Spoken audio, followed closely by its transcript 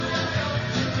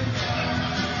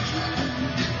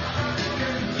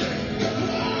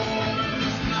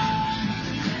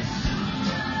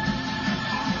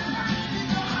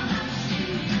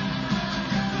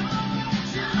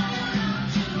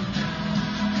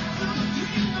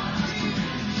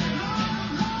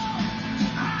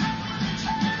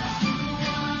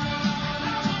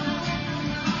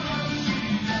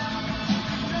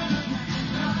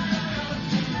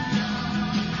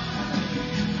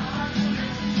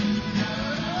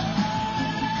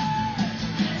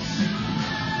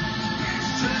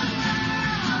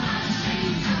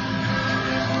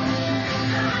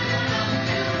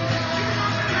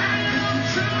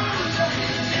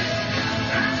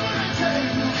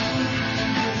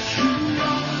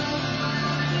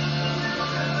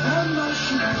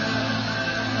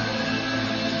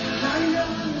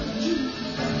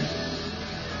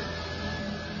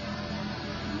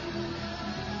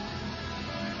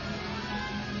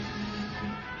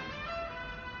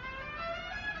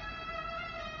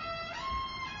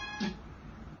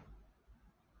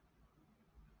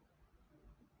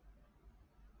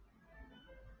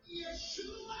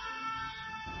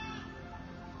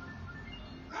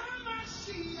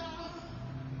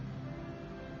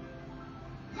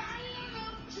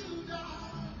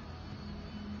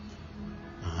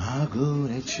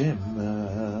Agune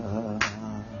Chimba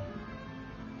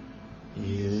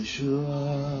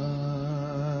Yeshua.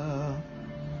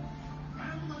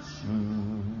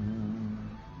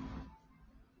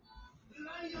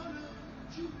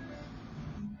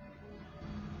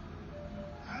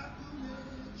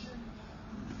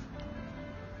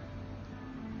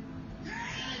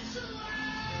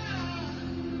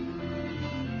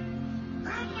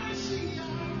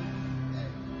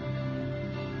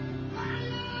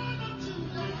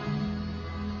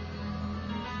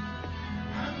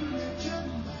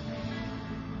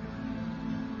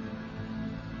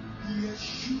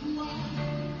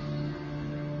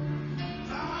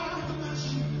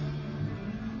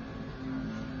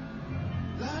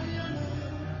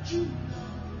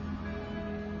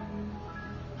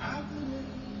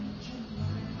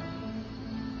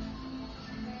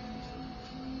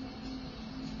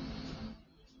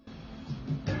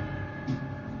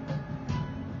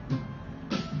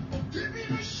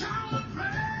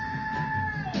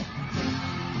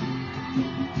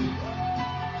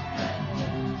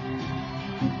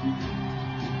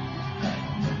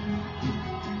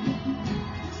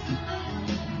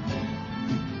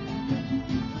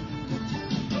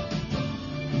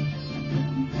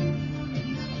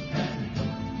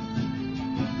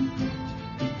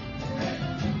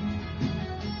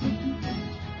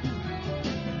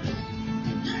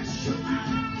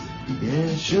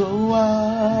 Yeshua,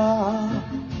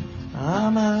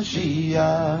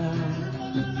 Hamashiach,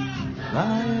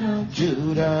 Lion of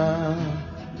Judah,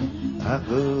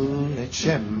 Agune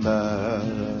Chemba.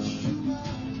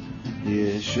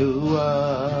 Yeshua,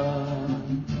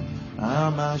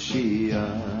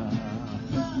 Hamashiach.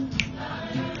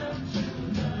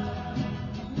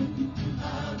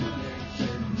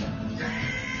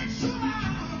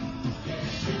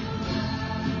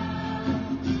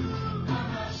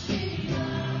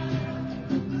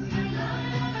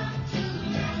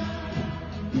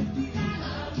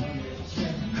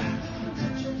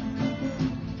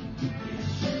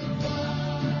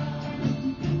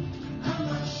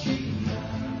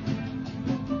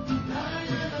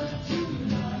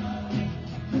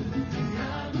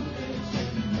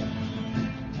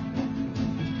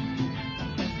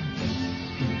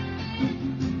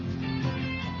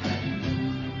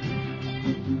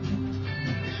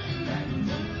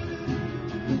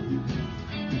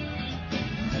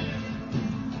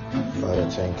 Father,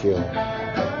 thank you.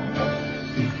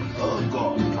 Oh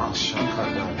God,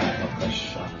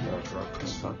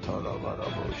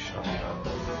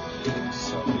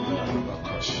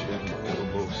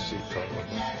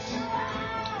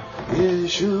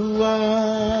 Yeshua,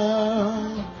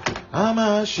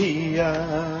 Hamashiach,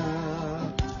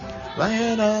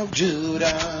 Lion of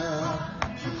Judah,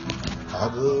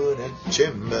 Agune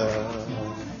Chemba.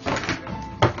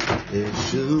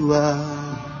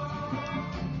 Yeshua.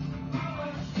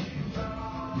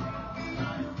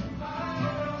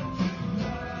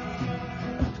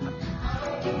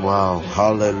 Wow,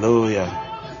 hallelujah.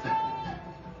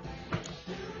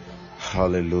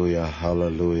 Hallelujah,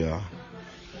 hallelujah.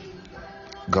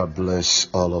 God bless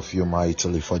all of you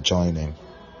mightily for joining.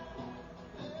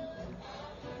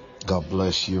 God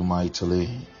bless you mightily.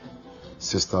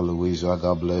 Sister Louisa,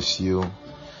 God bless you.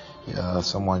 Yeah,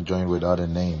 someone joined without a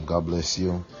name. God bless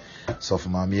you.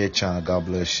 Sofumamie Chan, God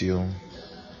bless you.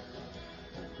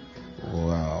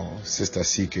 Wow. Sister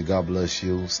Siki, God bless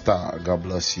you. Star, God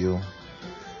bless you.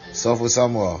 Sofu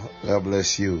Samuel, God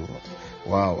bless you.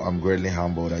 Wow, I'm greatly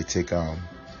humbled. I take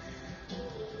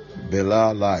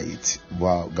Bella Light.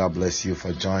 Wow, God bless you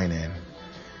for joining.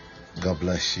 God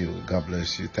bless you. God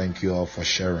bless you. Thank you all for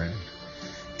sharing.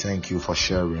 Thank you for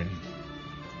sharing.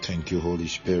 Thank you, Holy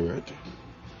Spirit.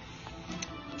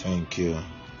 Thank you.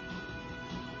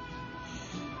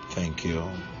 Thank you.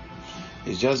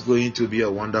 It's just going to be a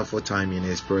wonderful time in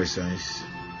His presence.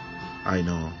 I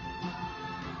know.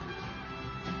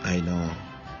 I know.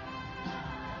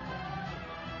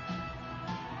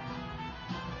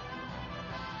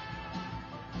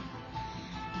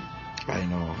 I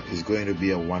know. It's going to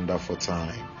be a wonderful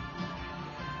time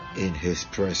in His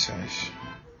presence.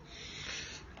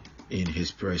 In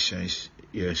His presence.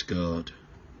 Yes, God.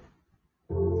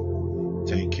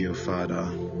 Thank you, Father.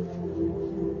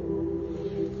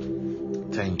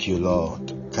 Thank you,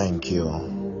 Lord. Thank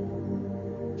you.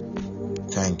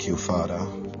 Thank you, Father.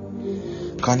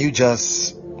 Can you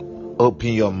just open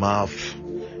your mouth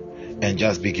and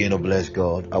just begin to bless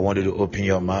God? I want you to open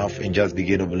your mouth and just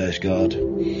begin to bless God.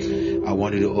 I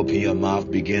want you to open your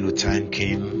mouth, begin to thank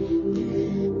Him.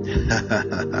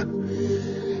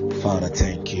 Father,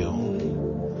 thank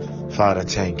you. Father,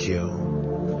 thank you.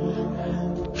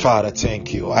 Father,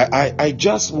 thank you. I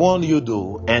just want you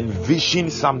to envision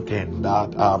something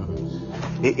that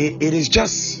it is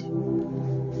just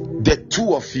the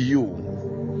two of you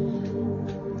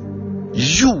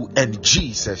and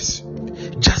Jesus,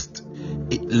 just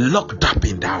locked up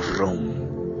in that room.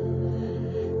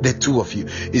 The two of you.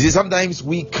 You see, sometimes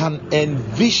we can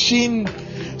envision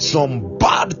some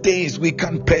bad things, we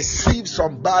can perceive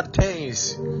some bad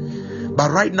things,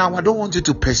 but right now I don't want you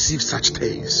to perceive such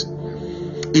things.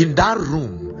 In that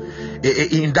room,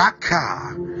 in that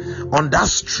car, on that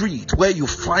street where you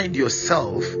find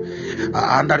yourself,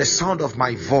 under the sound of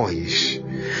my voice,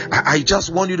 I just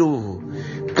want you to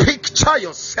picture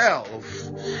yourself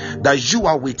that you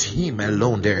are with him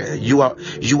alone there. You are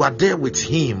there with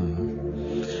him.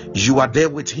 You are there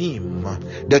with him.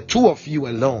 The two of you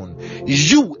alone,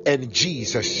 you and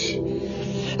Jesus,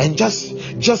 and just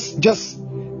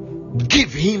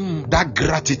give him that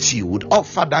gratitude.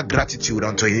 Offer that gratitude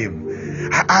unto him.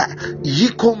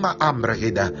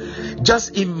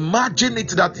 Just imagine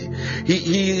it that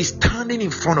he is standing in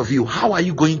front of you. How are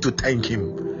you going to thank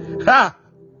him?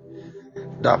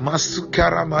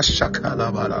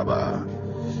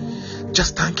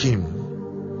 Just thank him.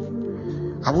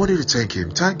 I want you to thank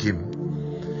him. Thank him.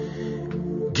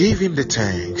 Give him the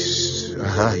thanks.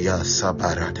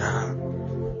 Sabarada.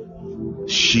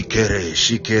 Shikere,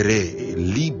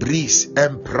 Libris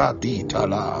empradita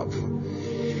lav.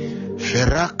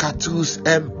 Ferracatus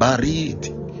embarid.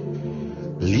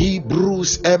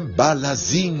 Librus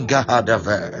embalazinga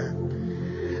hadave.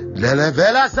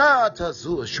 Lelevela zata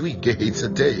zu shwige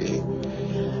hitzate.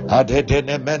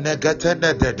 Adedene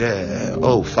menegatene dede.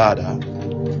 Oh, Father,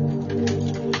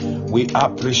 we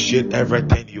appreciate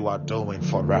everything you are doing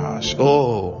for us.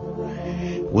 Oh,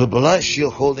 we bless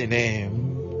your holy name.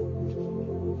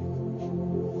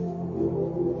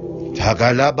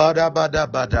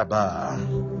 Tagalabadabadabadaba.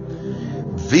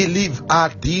 Viliv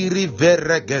adiri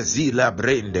veregazila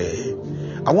brende.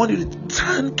 I want you to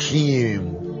thank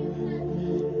him.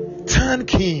 Thank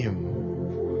him.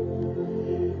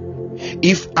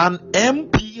 If an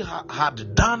MP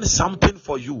had done something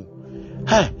for you,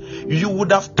 you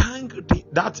would have thanked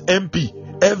that MP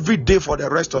every day for the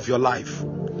rest of your life.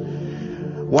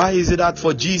 Why is it that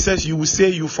for Jesus you will say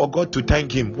you forgot to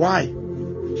thank him? Why?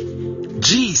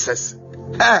 Jesus,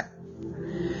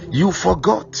 you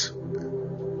forgot.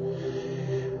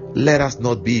 Let us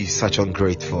not be such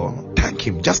ungrateful. Thank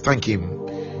him. Just thank him.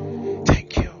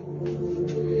 Thank you.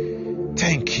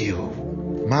 Thank you.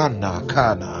 Mana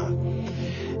kana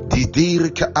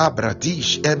didirka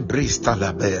abradish embrista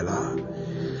la bela.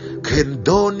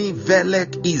 Kendoni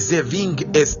velek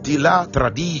izeving estila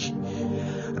tradish.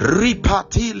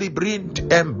 Ripati librint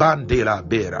embandela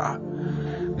bera.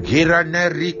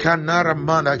 Giraneri kanara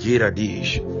mana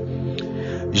giradish.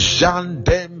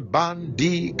 Jandem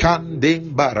bandi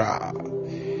kandembara.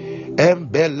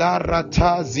 Embelara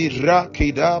tazira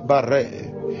kida bare.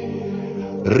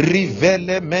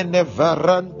 Rivele mene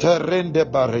varante rende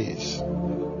bares.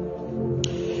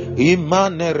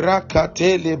 Imane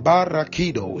rakatele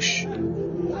barakidosh.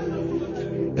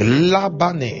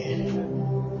 Labane.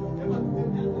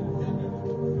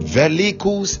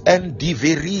 Velikus and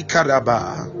diveri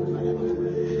karaba.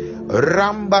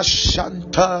 Ramba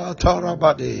shanta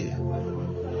tarabade.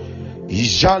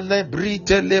 Ijale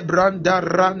brite lebranda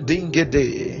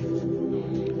randingede.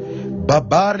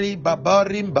 Babari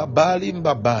babarim babalim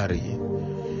babari.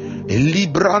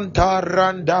 Libranta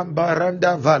randam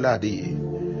baranda valadi.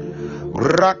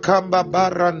 Rakamba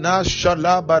barana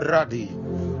shalabaradi.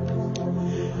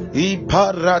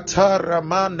 Iparata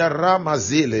ramana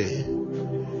ramazile.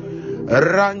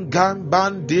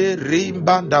 Rangambande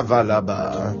rimbanda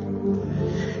valaba.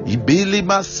 Ibili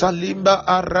masalimba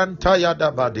aranta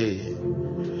yadabade.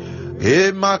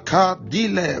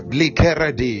 Emakadile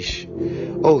blikeredish.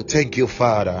 Oh, thank you,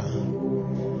 Father.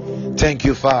 Thank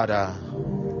you, Father.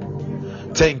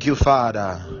 Thank you,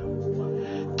 Father.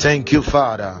 Thank you,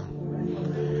 Father.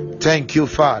 Thank you,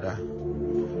 Father.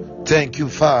 Thank you,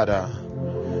 Father.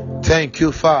 Thank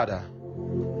you, Father.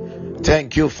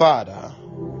 Thank you, Father.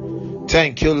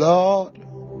 Thank you, Lord.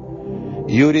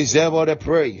 You deserve all the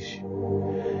praise.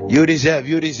 You deserve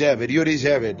it. You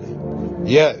deserve it.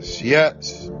 Yes,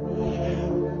 yes.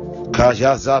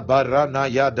 Kajaza barana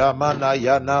yadamana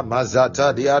yana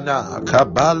mazata diana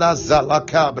kabala zala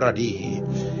kabradi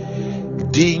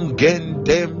dingen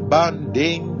demban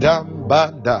ding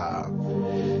dambanda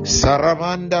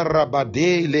saramanda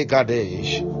rabade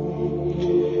legadesh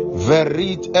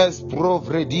verit es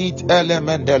provredit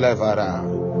elemendelevara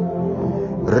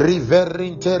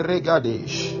riverinte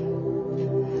regadesh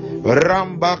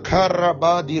ramba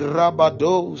karabadi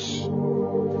rabados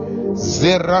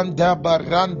Zeranda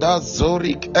baranda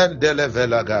zorik and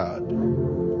delevelagad.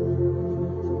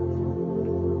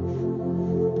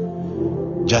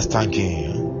 Just thank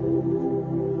him.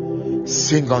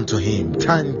 Sing unto him.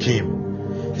 Thank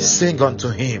him. Sing unto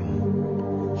him.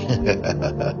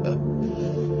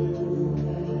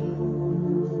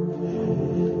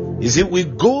 You see,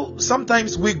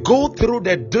 sometimes we go through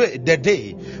the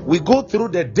day. We go through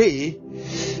the day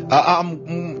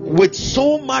with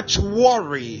so much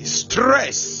worry,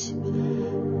 stress.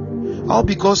 All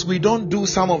because we don't do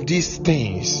some of these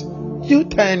things. You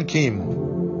thank him.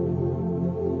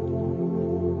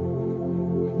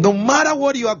 No matter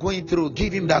what you are going through,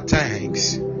 give him that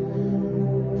thanks.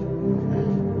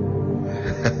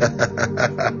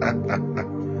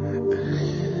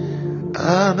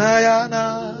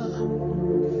 Anayana.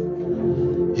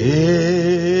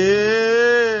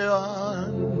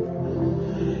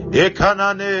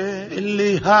 Ekanane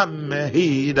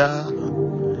lihamehida.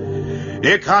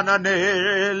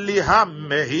 Ekanane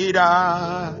lihamehida.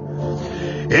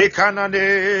 Ekanane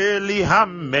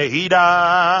lihamehida.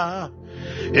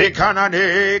 Ekanane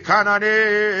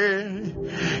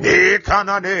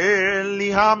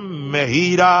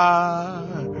lihamehida.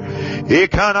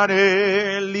 Ekanane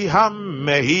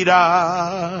lihamehida.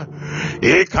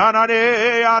 Ekanane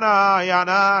yana.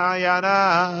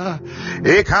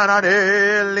 Ekanane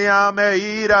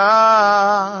lihamehida.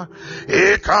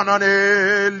 Ekanane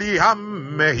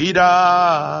lihamehida.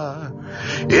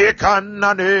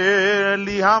 Ekanane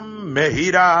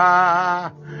lihamehida.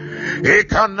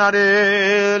 Ekanane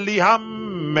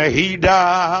lihamehida.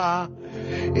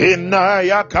 Inna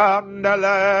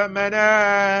yakandala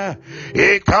mene.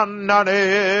 Ekanane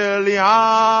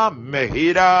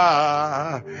lihamehida.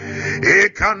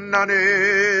 Ekanane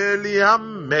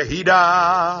lihamehida.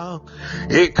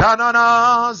 Ekanana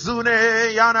zune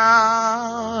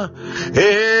yana.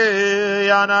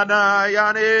 Yanana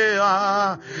yanea.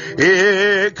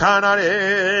 Ekanane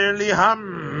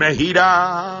lihamehida.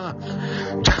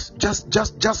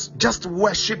 Just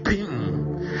worship him.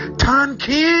 Thank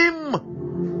him.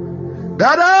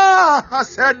 Dada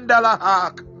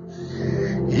asendalahak.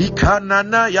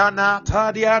 Ikanana yana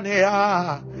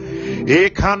tadianea.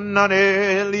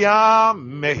 Ikanane liam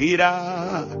mehida.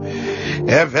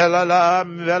 Evelala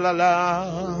velala.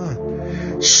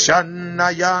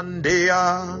 Shanayandia.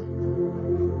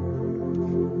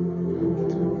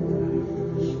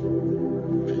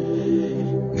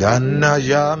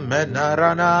 Ganaya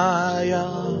menaranaya.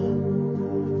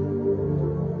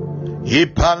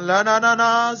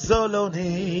 Ipalanana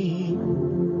zoloni.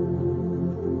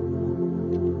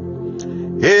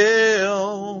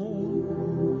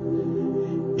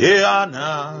 Eana.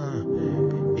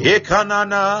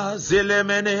 Ekanana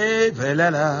zilemene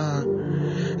velela.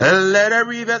 Let the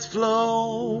rivers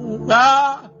flow.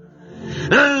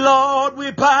 Lord,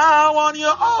 we bow on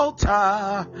your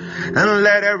altar and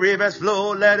let the rivers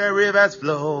flow, let the rivers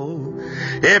flow.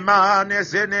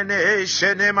 Emanes in the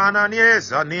nation,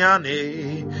 Emananies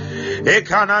aniani,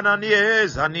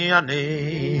 Ekananies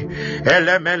aniani,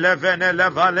 Elemeleven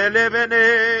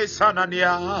elevalelevene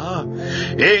sanania,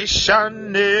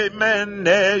 Eshane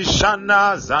mene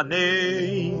shanazane,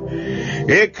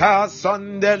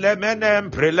 Ekasandelemenem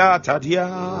prelatadia.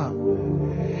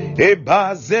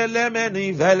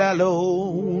 Ebazelemeni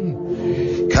velalon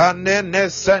kanene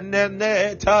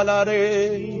senene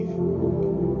talare.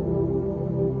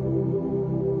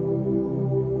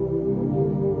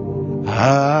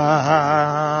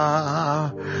 Hallelujah.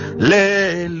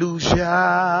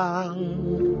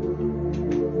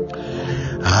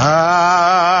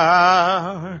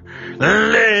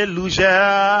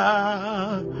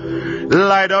 Hallelujah.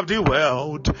 Light of the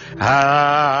world. Hallelujah.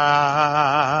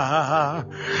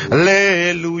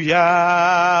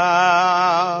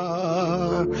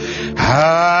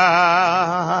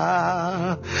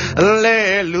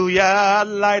 Hallelujah.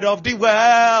 Light of the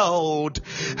world.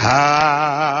 Hallelujah.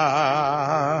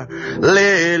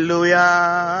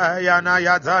 Yana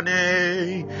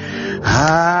yatane.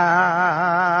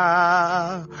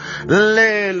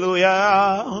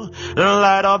 Hallelujah.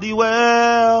 Light of the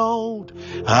world.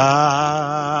 Hallelujah.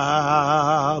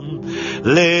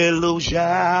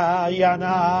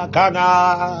 Yana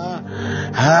kana.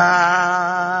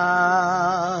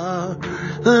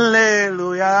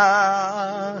 Hallelujah.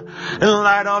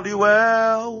 Light of the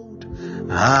world.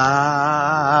 Hallelujah.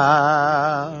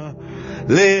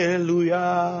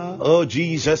 Oh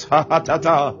Jesus.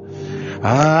 Hallelujah.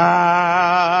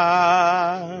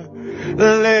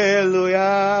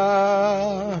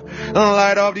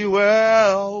 light of the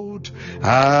world. Hallelujah,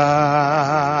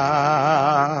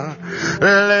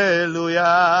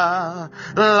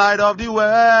 light of the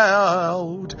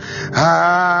world. Hallelujah,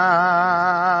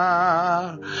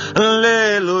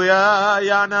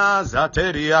 yana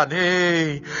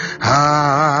zateriane.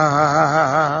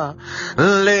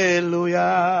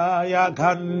 Hallelujah, ya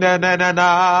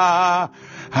kandenena.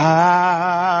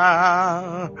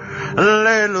 Hallelujah.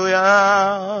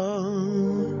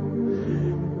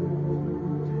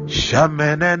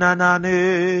 Shamenenanane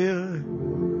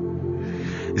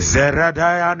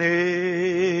Zeradayane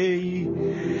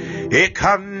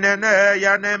Ekamnene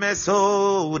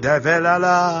Yanemeso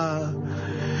Develala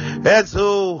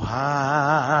Ezo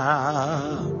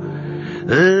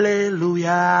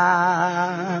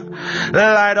Hallelujah,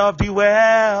 light of the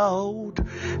world.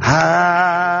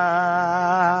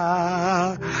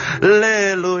 Hallelujah,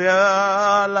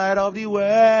 light of the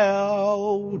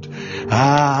world.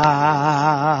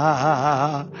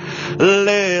 Hallelujah,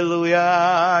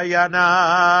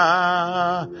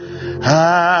 yana.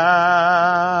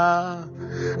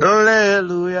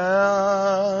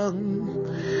 Hallelujah.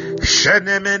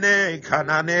 Shenemene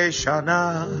kanane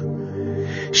shana.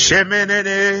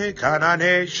 Shemenene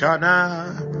kanane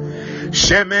shana.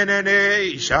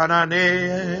 Shemenene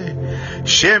shanane.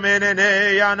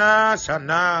 Shemenene yana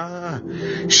sana.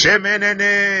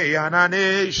 Shemenene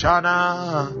yanane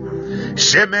shana.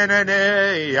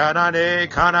 Shemenene yanane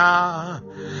kana.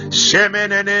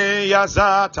 Shemenene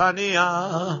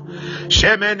yazatania.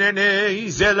 Shemenene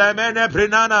zelemene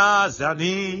prinana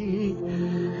zani.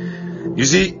 You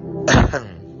see,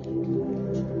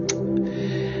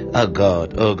 oh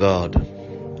God, oh God.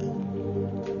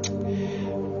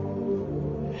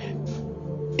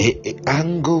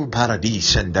 Angle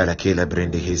paradise and dalakela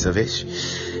brinde hisavish.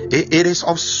 It is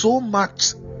of so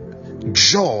much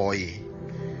joy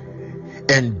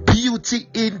and beauty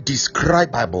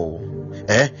indescribable.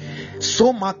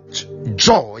 So much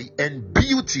joy and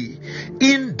beauty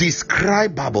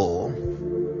indescribable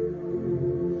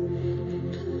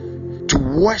to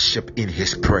worship in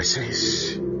his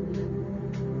presence.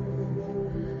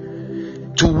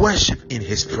 To worship in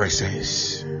his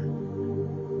presence.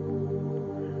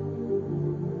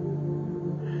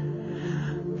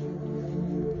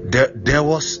 There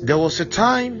was a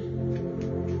time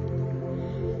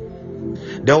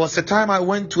I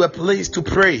went to a place to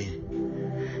pray,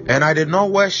 and I did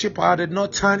not worship, I did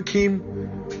not thank him.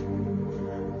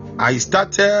 I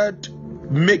started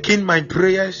making my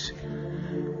prayers,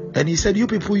 and he said, "You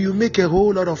people, you make a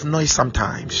whole lot of noise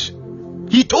sometimes."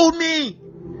 He told me,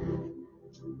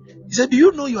 he said, "Do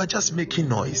you know you are just making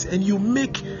noise, and you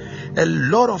make a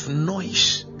lot of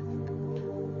noise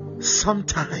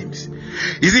sometimes?"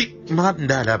 You see,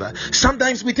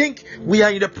 sometimes we think we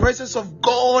are in the presence of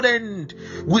God and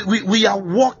we are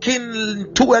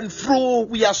walking to and fro,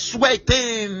 we are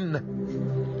sweating,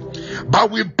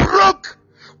 but we broke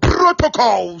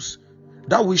protocols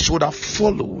that we should have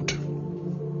followed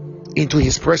into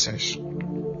his presence.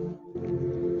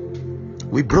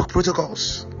 We broke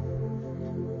protocols.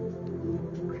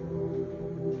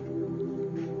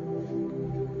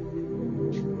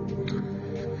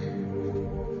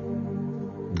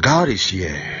 God is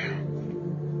here.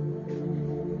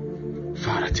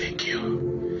 Father, thank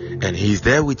you. And he's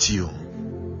there with you.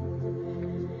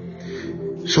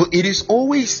 So it is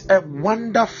always a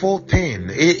wonderful thing.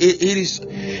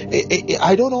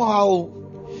 I don't know how.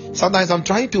 Sometimes I'm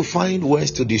trying to find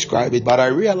words to describe it, but I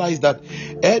realize that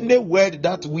any word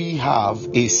that we have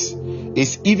is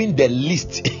even the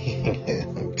least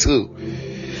to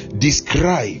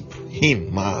describe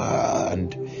him.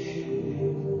 And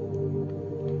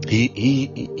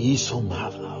He's so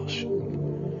marvelous.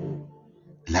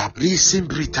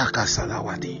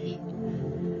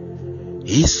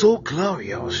 He's so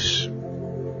glorious.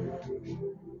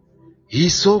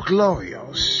 He's so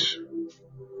glorious.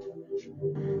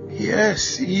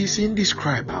 Yes, he's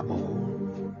indescribable.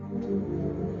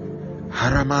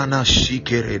 Haramana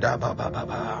shikereda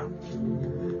baba.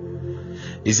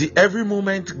 You see, every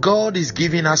moment God is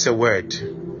giving us a word.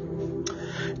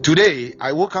 Today,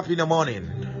 I woke up in the morning.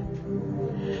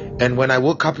 And when I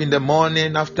woke up in the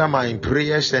morning, after my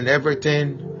prayers and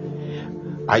everything,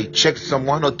 I checked some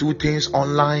 1 or 2 things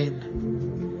online.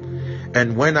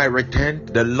 And when I returned,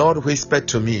 the Lord whispered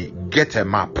to me, "Get a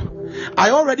map." I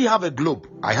already have a globe.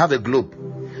 I have a globe.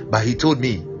 But he told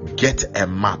me, "Get a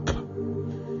map.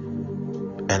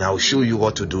 And I'll show you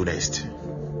what to do next."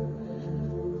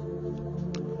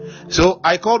 So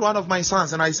I called one of my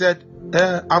sons and I said,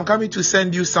 "I'm coming to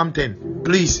send you something.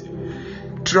 Please,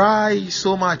 try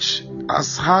so much,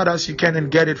 as hard as you can, and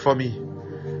get it for me."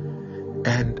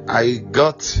 And I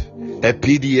got a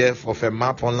PDF of a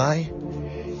map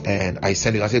online, and I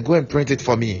sent it. I said, go and print it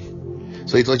for me.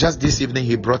 So it was just this evening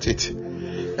he brought it,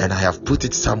 and I have put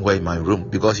it somewhere in my room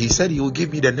because he said he will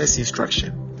give me the next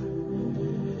instruction.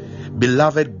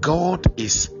 Beloved, God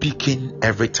is speaking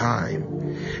every time,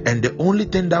 and the only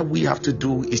thing that we have to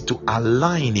do is to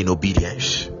align in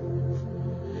obedience.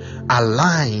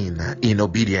 Align in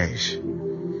obedience.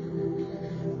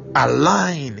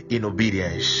 Align in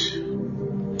obedience.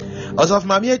 As of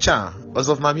Mamiecha,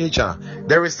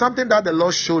 there is something that the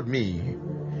Lord showed me.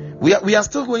 We are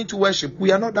still going to worship.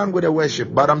 We are not done with the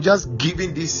worship, but I'm just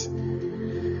giving this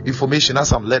information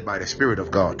as I'm led by the Spirit of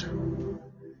God.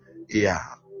 Yeah,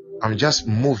 I'm just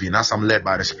moving as I'm led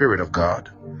by the Spirit of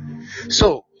God.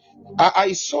 So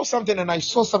I saw something, and I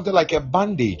saw something like a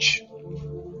bandage.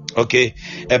 Okay,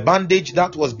 a bandage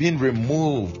that was being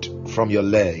removed from your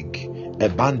leg. A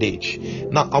bandage.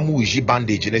 Now amuji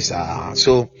bandage.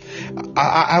 So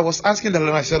I was asking the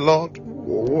Lord. I said, Lord,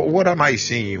 what am I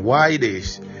seeing? Why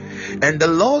this? And the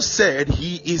Lord said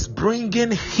He is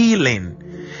bringing healing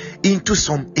into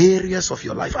some areas of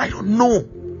your life. I don't know,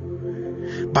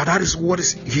 but that is what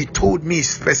He told me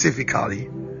specifically.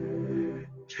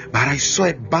 But I saw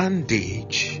a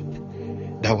bandage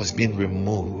that was being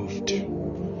removed.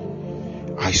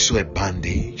 I saw a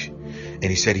bandage, and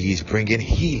He said He is bringing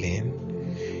healing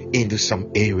into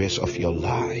some areas of your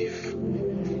life.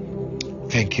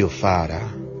 Thank you, Father.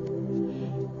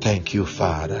 Thank you,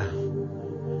 Father.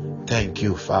 Thank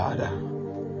you, Father.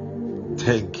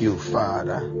 Thank you,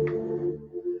 Father.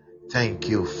 Thank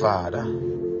you, Father.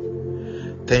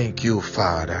 Thank you,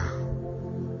 Father.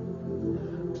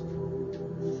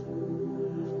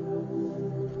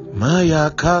 Maya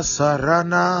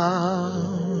Kasarana.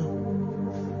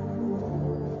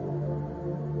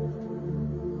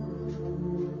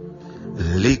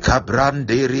 Lika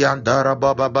brandiri andara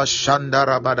baba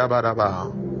bashandara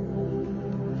badabadaba.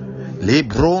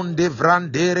 Libron de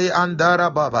vrandere andara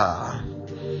baba.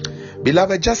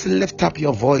 Beloved, just lift up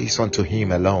your voice unto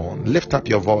Him alone. Lift up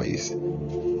your voice.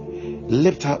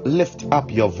 Lift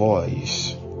up your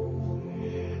voice.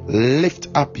 Lift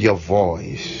up your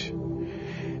voice.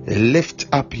 Lift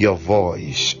up your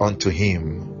voice unto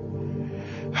Him.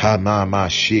 Hamama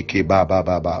shiki baba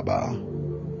baba baba.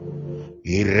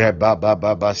 Ire baba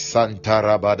baba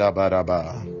santara bada bada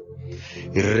ba.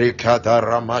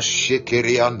 Irikadara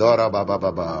mashikiri andora baba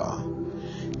baba.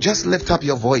 Just lift up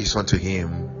your voice unto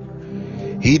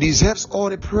Him. He deserves all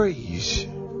the praise.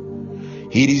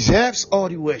 He deserves all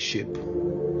the worship.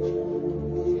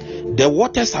 The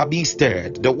waters are being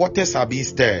stirred. The waters are being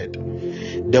stirred.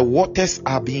 The waters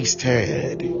are being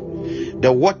stirred.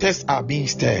 The waters are being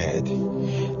stirred.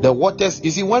 The waters.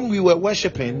 You see, when we were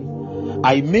worshiping,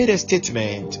 I made a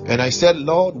statement and I said,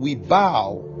 Lord, we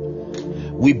bow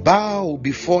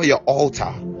before your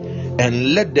altar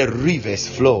and let the rivers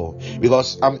flow,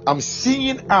 because I'm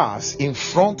seeing us in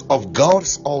front of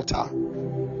God's altar.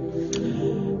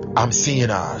 I'm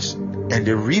seeing us, and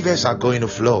the rivers are going to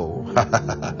flow.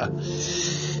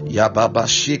 Yababa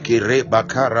shikire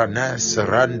bakara nas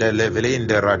rande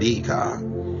levelinde radika.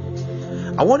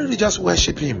 I want you to just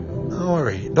worship Him.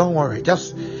 Don't worry.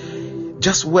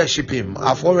 Just worship Him.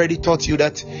 I've already taught you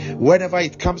that whenever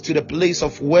it comes to the place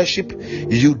of worship,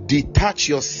 you detach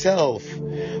yourself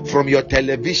from your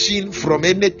television, from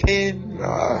anything,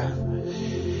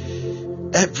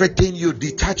 everything. You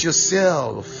detach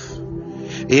yourself.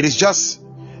 It is just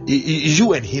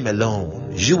you and Him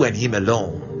alone. You and Him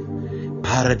alone.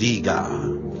 Paradiga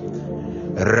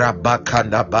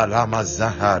Rabakanda Balama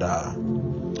Zahara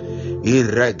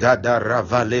Irregada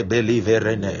Ravale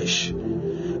Beliverenesh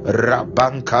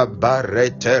Rabanka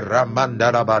Barete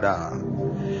Ramanda Rabada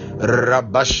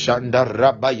Rabashanda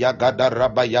Rabayagada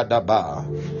Rabayadaba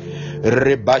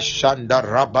Ribashanda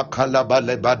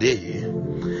Rabakalabalebade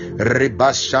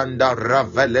Ribashanda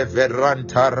Ravele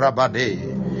Veranta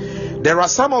Rabade. There are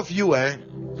some of you in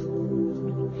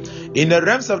the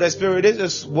realms of the spirit. This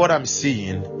is what I'm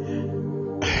seeing.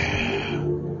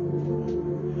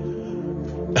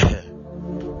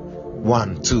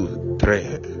 1, 2,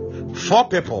 3, 4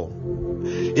 people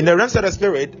in the realms of the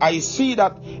spirit. I see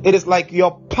that it is like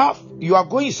your path. You are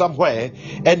going somewhere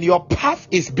and your path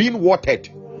is being watered.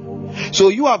 So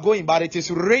you are going, but it is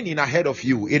raining ahead of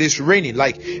you. It is raining,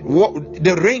 like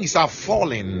the rains are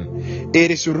falling.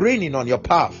 It is raining on your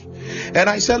path. And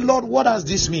I said, Lord, what does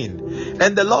this mean?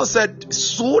 And the Lord said,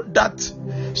 so that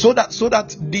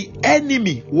the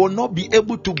enemy will not be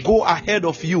able to go ahead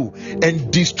of you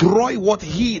and destroy what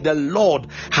He, the Lord,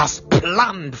 has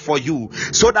planned for you,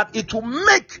 so that it will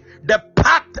make the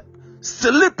path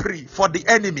slippery for the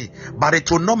enemy, but it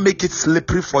will not make it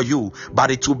slippery for you,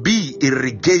 but it will be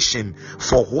irrigation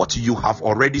for what you have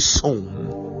already sown.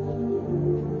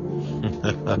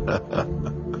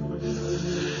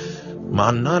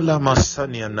 Manala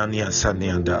masania nania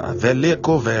sanianda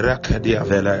veleko verakadia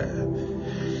vele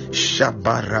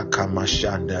shabaraka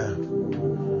mashanda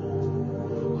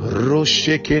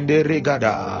roshekende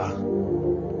regada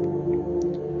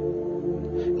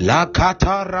la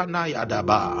katarana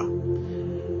yadaba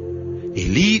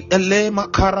ili ele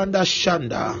makaranda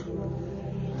shanda.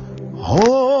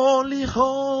 Holy,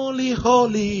 holy,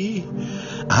 holy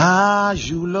are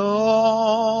you,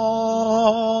 Lord.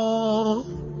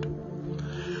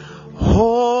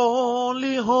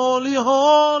 Holy, holy,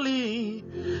 holy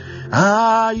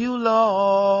are you,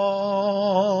 Lord.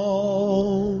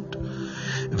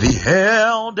 The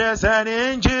elders and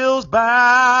angels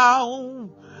bow,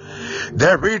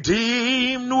 the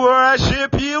redeemed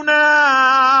worship you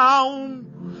now.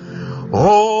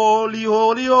 Holy,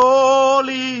 holy,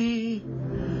 holy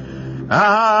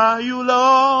are you,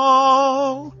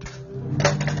 Lord.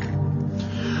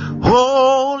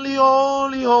 Holy,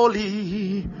 holy,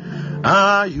 holy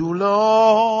are you,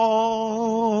 Lord.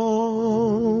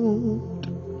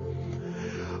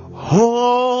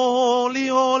 Holy,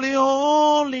 holy,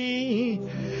 holy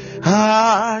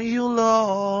are you,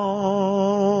 Lord.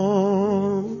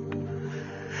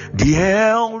 The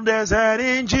elders and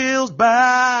angels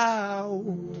bow,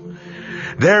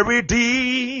 the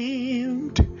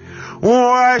redeemed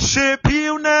worship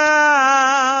you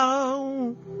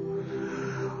now.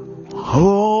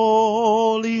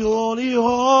 Holy, holy,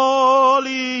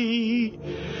 holy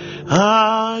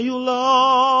are you,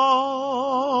 Lord.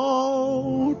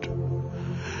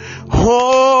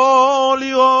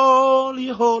 Holy, holy,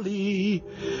 holy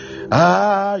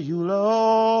are you,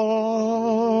 Lord.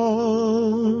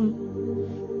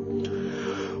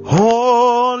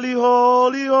 Holy,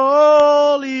 holy,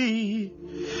 holy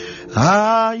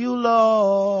are you,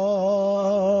 Lord.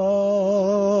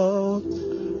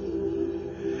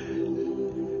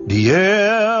 The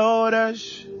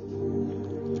elders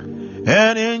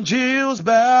and angels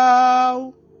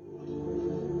bow,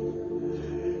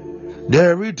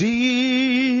 the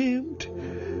redeemed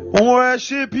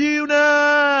worship you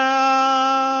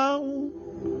now.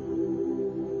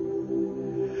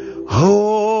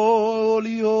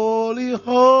 Holy, holy,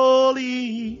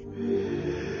 holy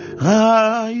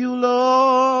are you,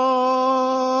 Lord.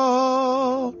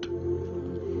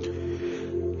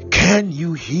 Can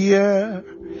you hear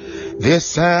the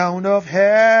sound of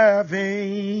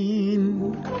heaven,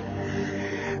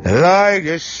 like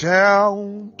the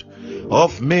sound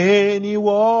of many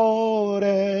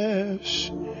waters?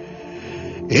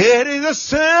 It is the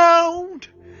sound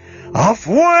of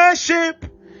worship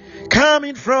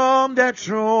coming from the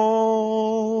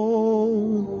throne.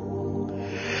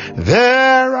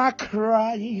 There are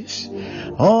cries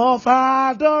of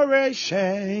adoration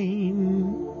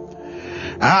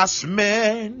as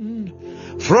men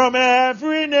from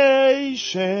every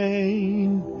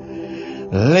nation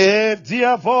lift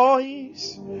their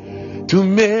voice to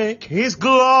make his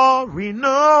glory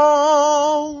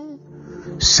known,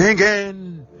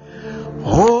 singing,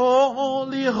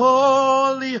 holy,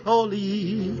 holy,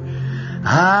 holy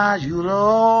are you,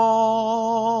 Lord.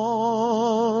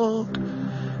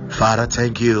 Father,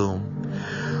 thank you.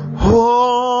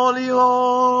 Holy,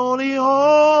 holy,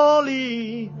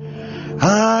 holy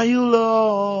are you,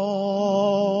 Lord.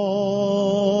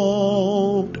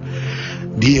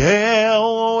 The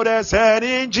elders and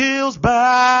angels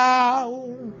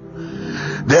bow,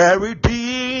 the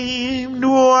redeemed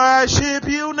worship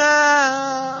you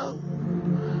now.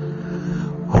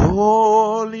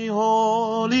 Holy,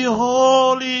 holy,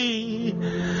 holy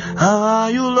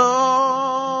are you,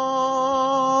 Lord.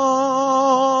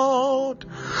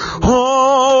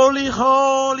 Holy,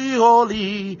 holy,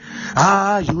 holy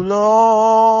are you, Lord.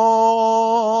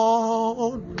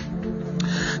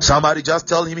 Somebody just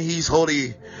tell him he's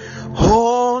holy.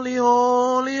 Holy,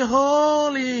 holy,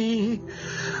 holy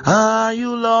are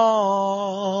you,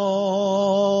 Lord.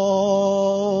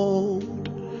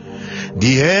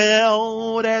 The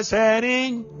elders and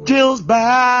angels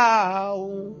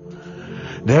bow,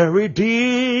 the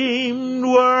redeemed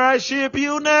worship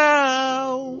you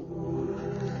now.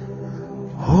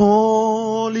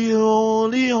 Holy,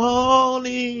 holy,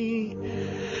 holy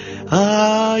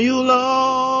are you,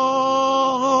 Lord.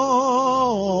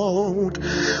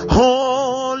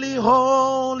 Holy,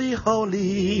 holy,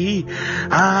 holy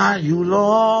are you,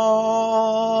 Lord.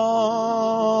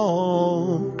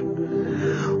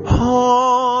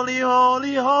 Holy,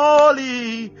 holy,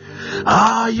 holy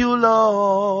are you,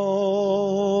 Lord.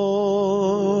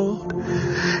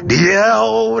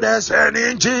 elders and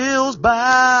angels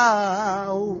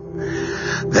bow.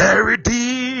 The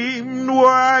redeemed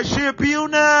worship you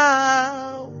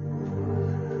now.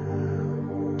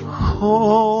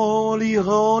 Holy,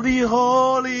 holy,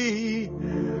 holy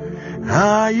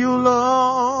are you,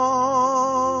 Lord.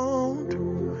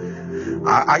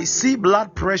 I see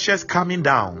blood pressures coming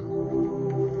down,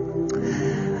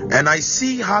 and I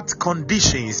see heart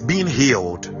conditions being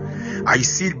healed. I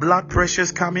see blood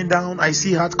pressures coming down. I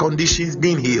see heart conditions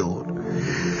being healed.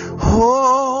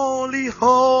 Holy,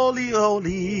 holy,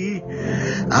 holy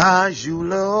are you,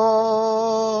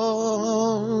 Lord.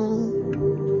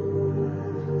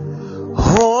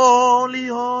 Holy,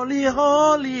 holy,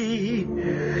 holy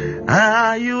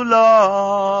are you,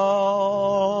 Lord.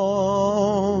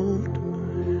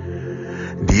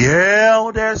 The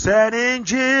elders and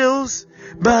angels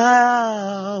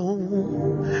bow.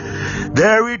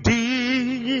 The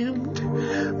redeemed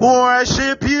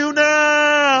worship you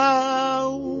now.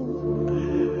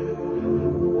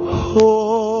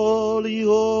 Holy,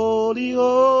 holy,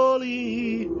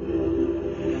 holy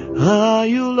are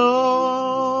you, Lord.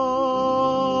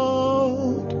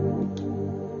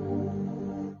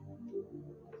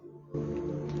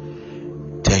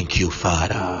 Thank you,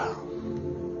 Father.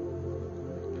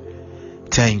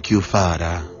 Thank you,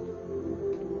 Father.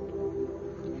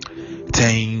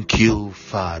 Thank you,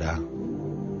 Father.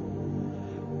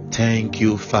 Thank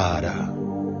you, Father.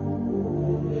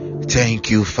 Thank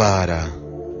you, Father.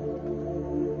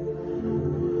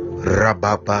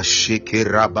 Rababa shiki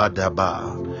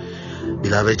rabadaba.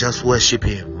 Beloved, just worship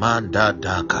him. Manda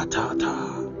da katata.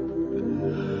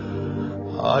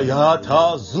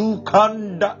 Ayata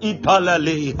zukanda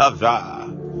ipalale hava.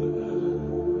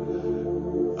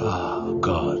 Ah,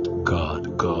 God,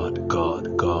 God, God,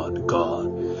 God, God, God.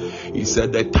 He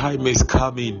said the time is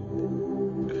coming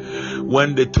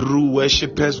when the true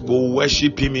worshippers will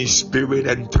worship him in spirit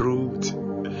and truth.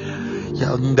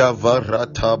 Yanda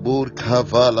varatabur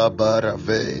kavala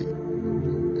barave.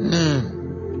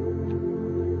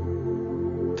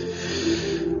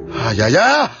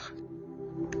 Ayaya.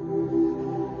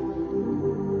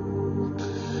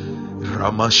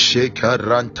 Ramasheka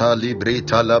ranta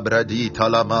librita labradita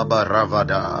lamaba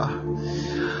ravada.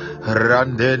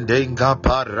 Randendenga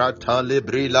parata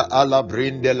librila ala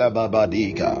brindela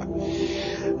babadiga.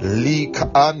 Lika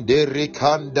ande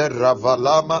rikande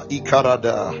ravalama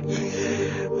ikarada.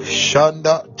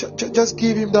 Shanda, just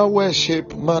give him that worship.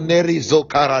 Maneri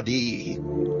zokaradi.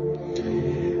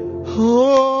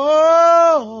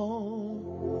 Oh,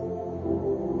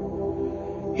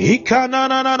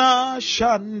 ikananana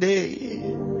shande.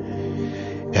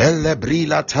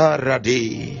 Elebrila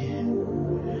taradi.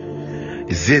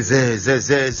 Zeze,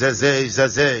 zeze, zeze,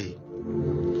 zeze.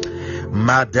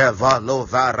 Madevalo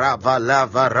vara vala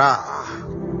vara.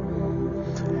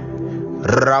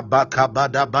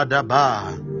 Rabakabada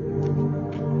badaba.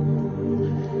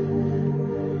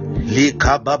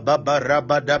 Likababa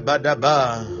rabada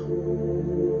badaba.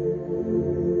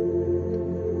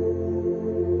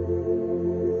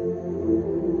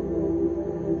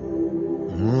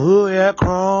 Uye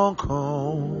kron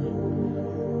kron.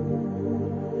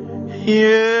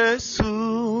 Yesu.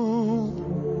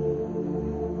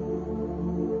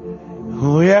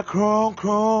 Uye kron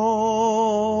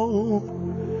kron.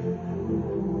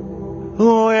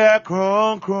 Uye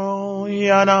kron kron.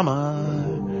 Yanama.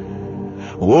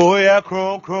 Uye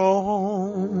kron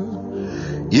kron.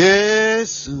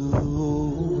 Yesu.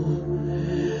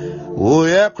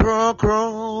 Uye kron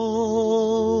kron.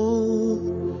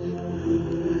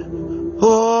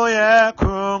 Uye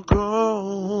kron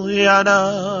kron.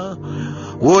 Yana.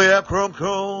 Uye kron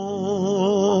kron.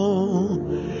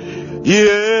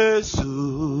 Yesu.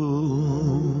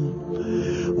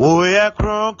 Uye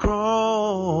kron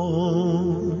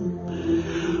kron.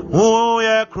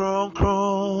 Uye kron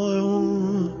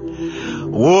kron.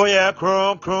 Uye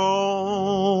kron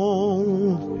kron.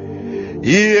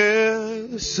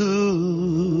 Yesu.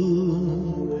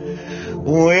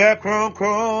 Uye kron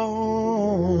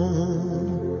kron.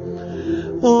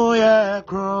 Uye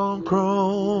kron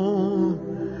kron.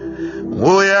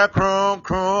 Uye kron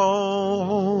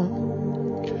kron.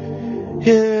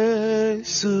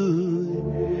 Yesu.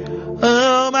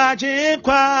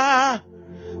 Amajikwa.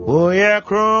 Uye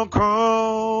kron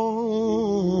kron.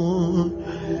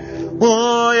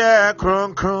 Uye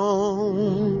kron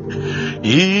kron.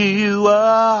 You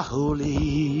are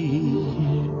holy.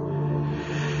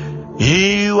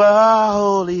 You are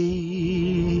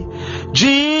holy.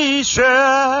 Jesus.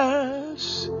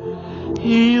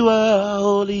 You are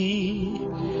holy.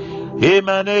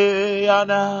 Emane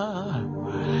ana.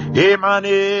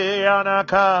 Emane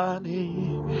anakani.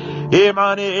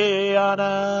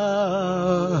 Imaniana,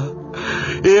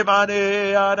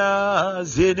 Imaniana,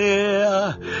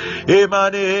 Zinea,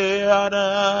 Imaniana,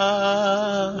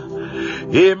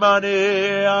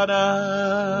 Imaniana,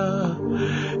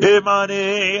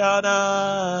 Imaniana,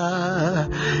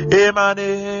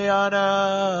 Imaniana,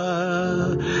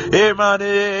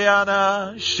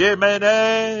 Imaniana, Shemene.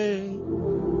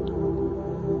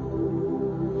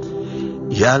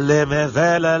 Yaleme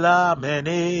vela la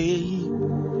meni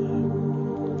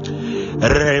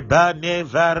Rebane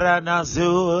varana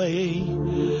zui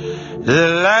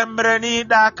Lembreni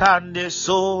da kande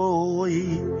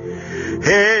soi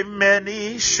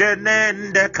Emeni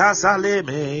shenende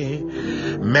kasaleme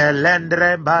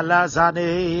Melendre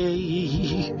balazane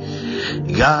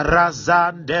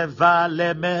Garazan de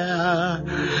valeme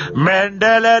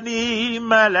Mendeleni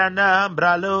melanam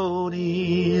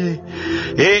braloni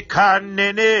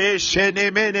Ekanene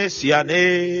shenemene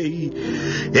siane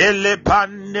Ele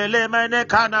pandele mene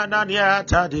kanananya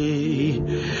tadi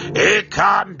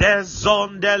Ekande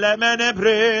zondele mene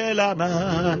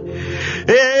brelama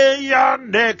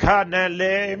Eyande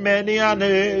kanele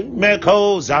meniane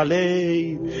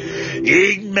mekozale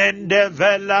Igmende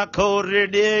vela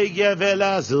korene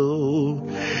yevelazo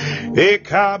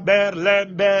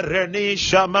Ekaberlembereni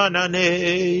shamanane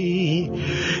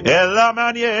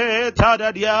Elamanye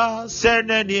tadadia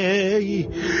senenye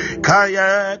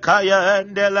Kaya kaya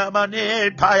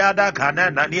ndelamane payada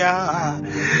kanananya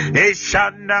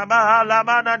Eshana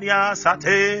malamananya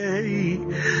sate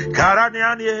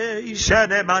Karanyanye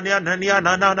ishenemanya nanya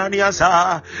nananya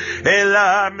sa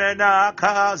Elamena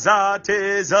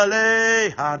kazate zale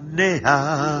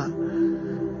haneha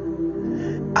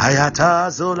Ayata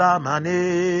zolamane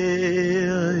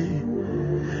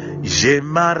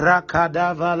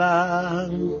Jemarakadavala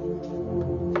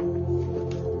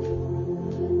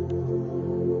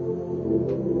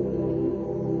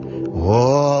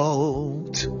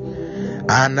What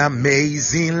an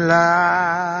amazing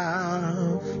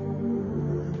love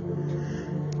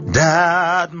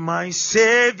that my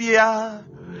Savior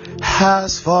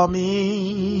has for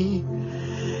me.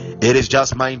 It is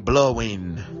just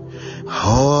mind-blowing.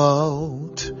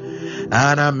 What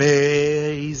an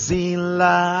amazing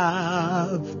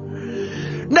love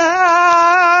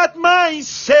that my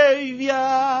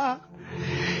Savior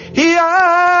He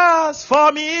has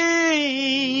for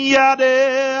me.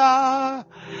 Yadea.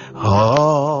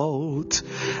 What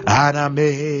an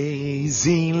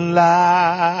amazing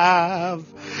love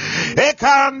that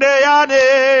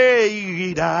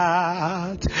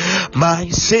my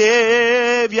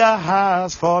Savior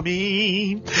has for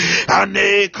me.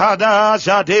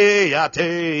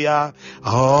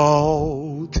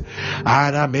 Oh,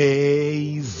 an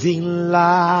amazing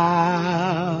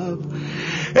love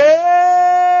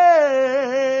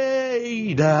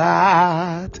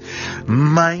that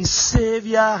my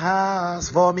Savior has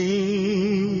for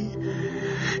me.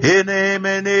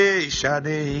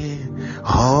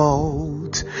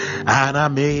 Hold an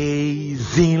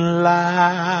amazing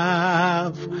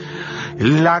love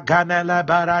Laganela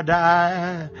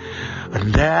barada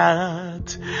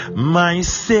that my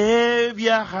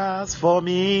Savior has for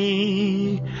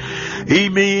me.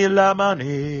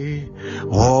 Imilamane,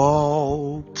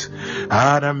 what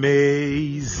an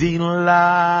amazing love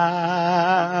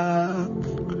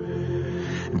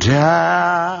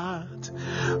that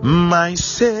my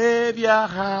Savior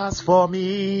has for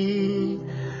me.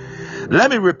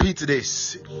 Let me repeat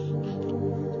this.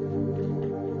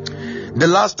 The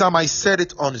last time I said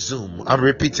it on Zoom, I'm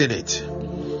repeating it.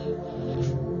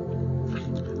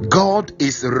 God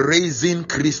is raising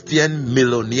Christian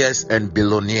millionaires and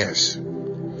billionaires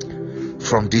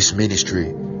from this ministry.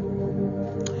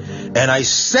 And I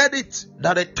said it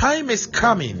that a time is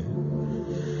coming.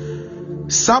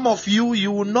 Some of you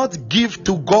will not give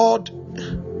to God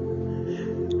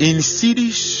in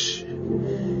cedis.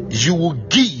 You will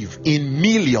give in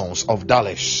millions of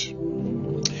dollars.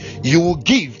 You will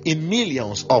give in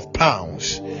millions of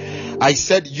pounds. I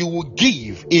said you will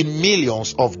give in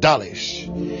millions of dollars.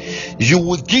 You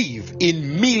will give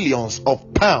in millions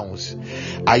of pounds.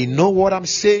 I know what I'm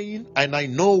saying and I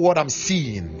know what I'm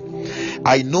seeing.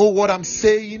 I know what I'm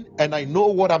saying and I know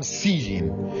what I'm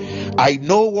seeing. I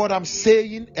know what I'm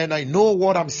saying and I know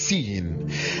what I'm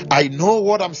seeing. I know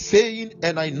what I'm saying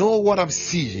and I know what I'm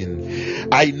seeing.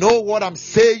 I know what I'm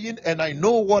saying and I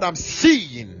know what I'm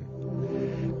seeing.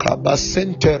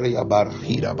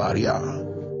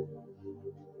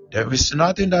 There is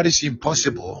nothing that is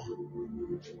impossible.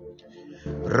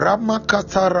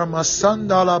 Ramakatara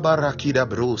masandala barakida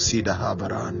brosida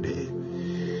habarande.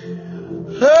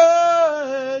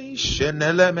 Hey,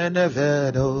 shenele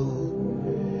menevedo.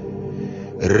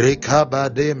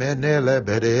 Rekabade menele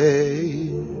bede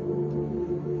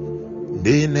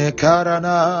dine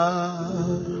karana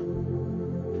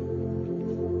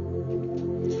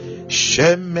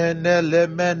shemenele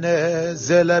mene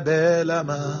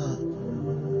zelebelama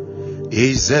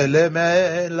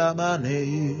izeleme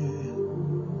lamane.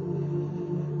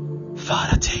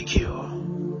 Father, thank you.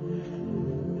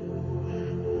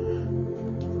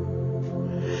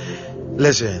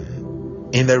 Listen,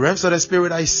 in the realms of the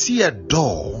spirit, I see a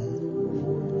door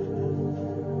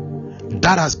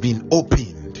that has been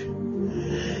opened,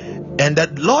 and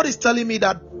that Lord is telling me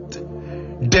that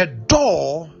the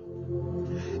door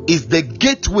is the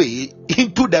gateway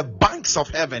into the banks of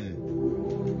heaven.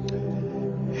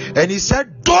 And he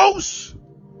said those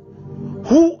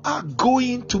who are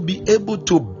going to be able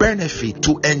to benefit,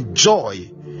 to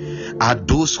enjoy, are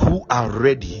those who are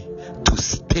ready to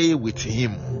stay with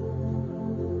him.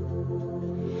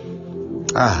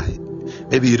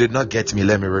 Maybe you did not get me.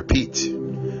 Let me repeat.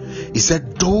 He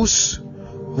said those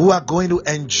who are going to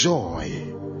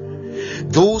enjoy,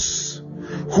 those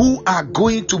who are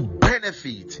going to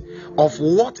benefit of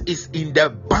what is in the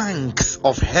banks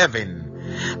of heaven,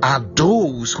 are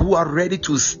those who are ready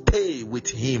to stay with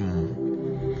him.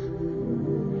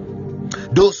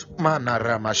 Those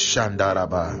manarama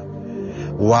shandaraba.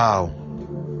 Wow.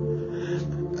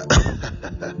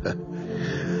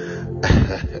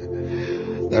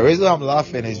 The reason I'm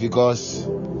laughing is because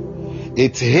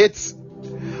it hits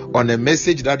on the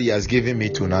message that he has given me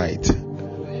tonight.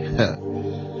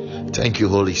 Thank you,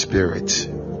 Holy Spirit.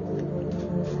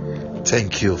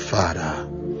 Thank you, Father.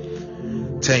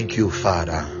 Thank you,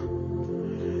 Father.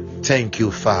 Thank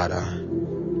you, Father.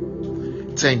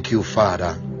 Thank you,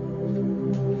 Father.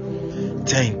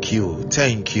 Thank you.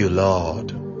 Thank you,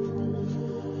 Lord.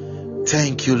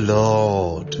 Thank you,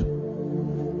 Lord.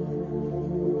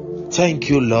 Thank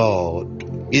you, Lord.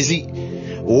 Is he?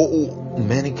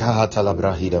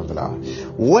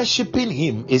 Worshipping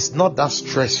him is not that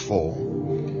stressful.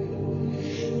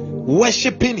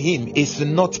 Worshipping him is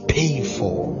not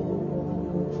painful.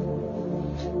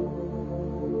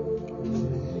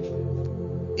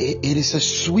 It is a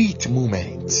sweet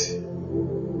moment.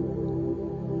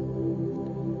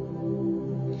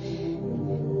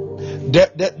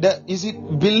 Is it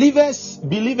believers?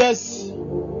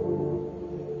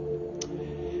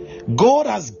 God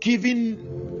has given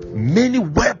many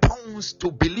weapons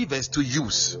to believers to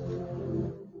use,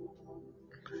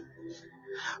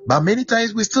 but many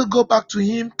times we still go back to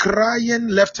him crying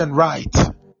left and right.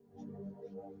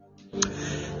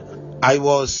 I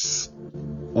was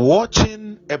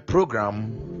watching a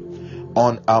program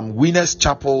on Winners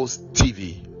Chapel's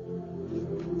TV,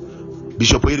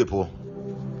 Bishop Oyedepo,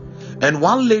 and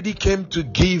one lady came to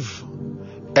give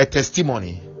a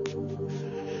testimony.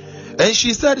 And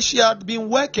she said she has been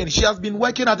working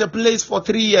at a place for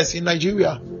 3 years in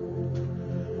Nigeria,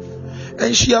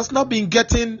 and she has not been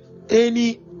getting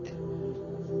any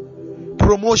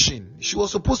promotion. She was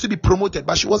supposed to be promoted,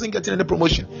 but she wasn't getting any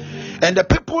promotion. And the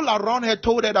people around her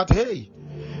told her that, hey,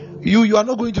 you are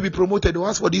not going to be promoted.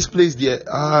 As for this place, they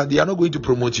are not going to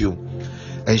promote you.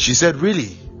 And she said,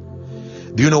 really?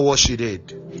 Do you know what she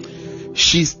did?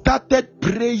 She started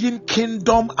praying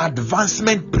kingdom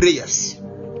advancement prayers.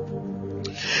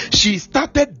 She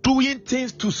started doing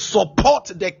things to support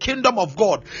the kingdom of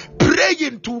God,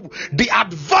 praying to the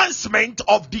advancement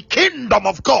of the kingdom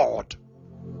of God.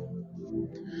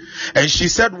 And she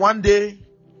said one day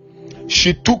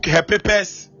she took her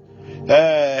papers,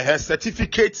 her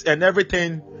certificates and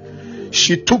everything.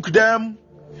 She took them,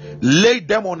 laid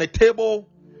them on a table,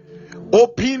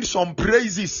 opened some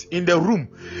praises in the room,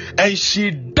 and she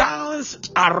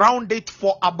danced around it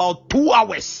for about 2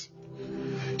 hours.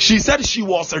 She said she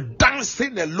was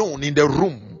dancing alone in the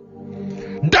room,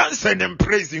 dancing and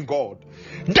praising God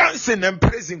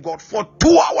for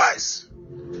 2 hours.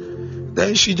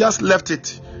 Then she just left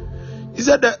it. He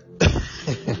said that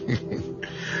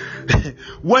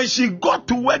when she got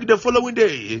to work the following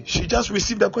day, she just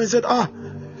received a call and said,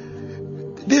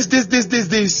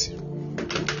 this.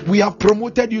 We have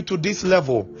promoted you to this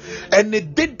level. And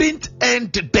it didn't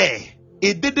end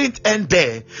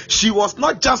there. She was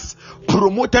not just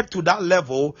promoted to that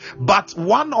level, but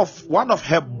one of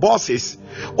her bosses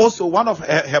also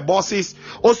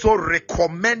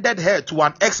recommended her to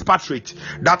an expatriate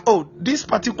that, this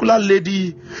particular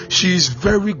lady, she is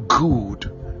very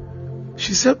good.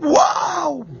 She said,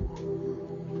 wow,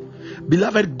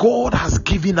 beloved, God has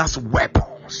given us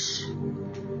weapons,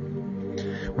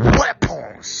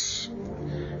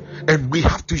 and we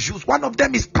have to use. One of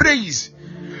them is praise.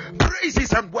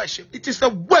 Praises and worship, it is a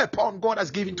weapon God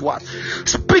has given to us.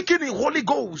 Speaking in Holy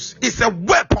Ghost is a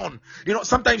weapon.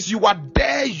 Sometimes you are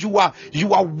there, you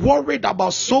are worried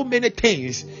about so many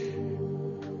things,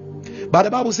 but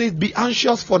the Bible says, be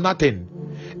anxious for nothing,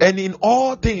 and in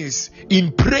all things,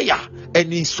 in prayer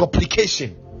and in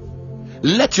supplication,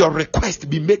 let your request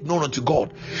be made known unto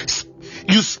God.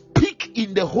 You speak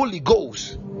in the Holy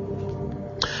Ghost.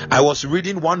 I was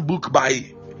reading one book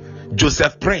by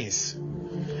Joseph Prince,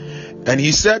 and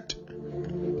he said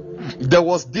there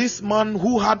was this man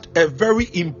who had a very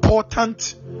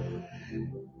important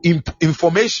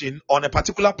information on a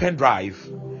particular pen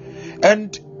drive,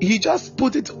 and he just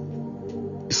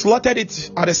slotted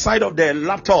it at the side of the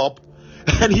laptop,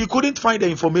 and he couldn't find the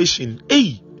information.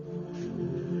 Hey,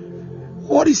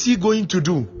 what is he going to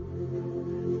do?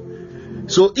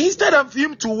 So instead of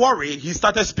him to worry, he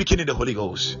started speaking in the Holy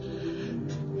Ghost.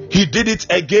 He did it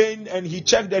again, and he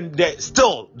checked, and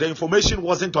still the information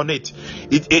wasn't on it.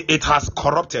 It has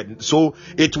corrupted, so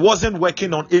it wasn't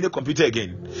working on any computer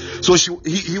again. So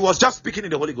he was just speaking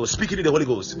in the Holy Ghost, speaking in the Holy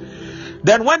Ghost.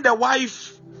 Then when the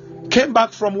wife came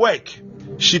back from work,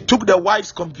 she took the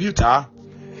wife's computer,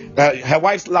 her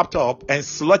wife's laptop, and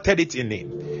slotted it in it,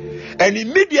 and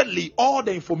immediately all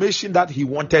the information that he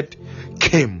wanted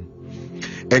came.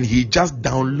 And he just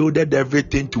downloaded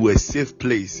everything to a safe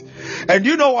place. And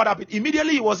you know what happened?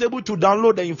 Immediately he was able to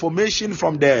download the information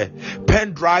from the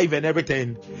pen drive and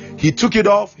everything. He took it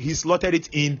off, he slotted it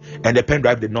in, and the pen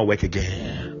drive did not work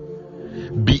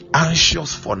again. Be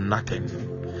anxious for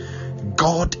nothing.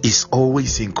 God is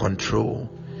always in control.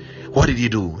 What did he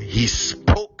do? He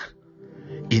spoke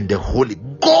in the Holy.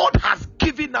 God has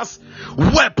given us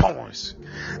weapons.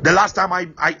 The last time I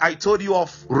told you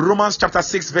of Romans chapter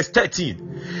 6 verse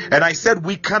 13, and I said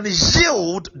we can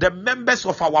yield the members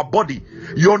of our body,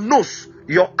 your nose,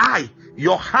 your eye,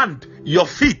 your hand, your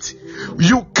feet.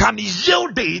 You can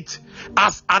yield it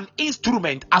as an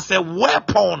instrument, as a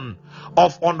weapon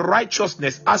of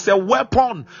unrighteousness, as a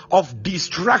weapon of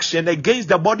distraction against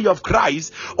the body of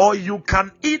Christ, or you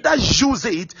can either use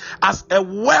it as a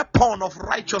weapon of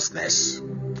righteousness.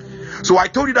 So I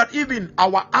told you that even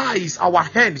our eyes, our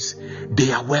hands,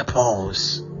 they are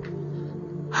weapons. We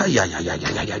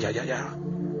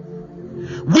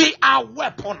are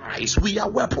weaponized. We are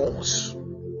weapons.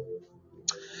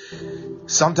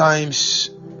 Sometimes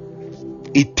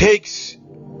it takes,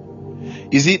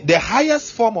 the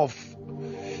highest form of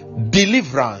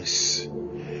deliverance,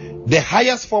 the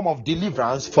highest form of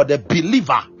deliverance for the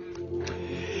believer,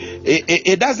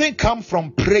 it doesn't come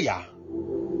from prayer.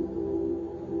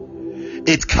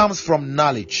 It comes from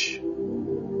knowledge.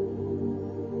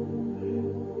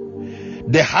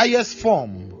 The highest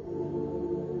form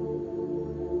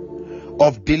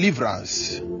of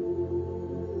deliverance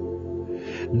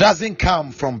doesn't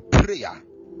come from prayer.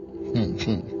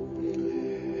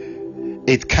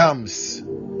 It comes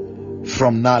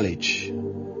from knowledge.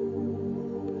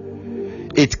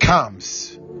 It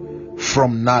comes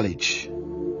from knowledge.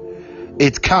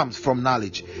 It comes from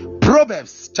knowledge.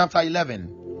 Proverbs chapter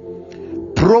 11.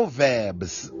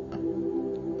 Proverbs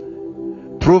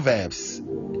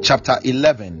chapter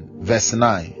 11 verse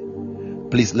 9.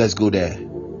 Please, let's go there.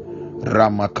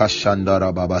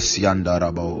 Ramakashandara baba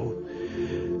siandarabo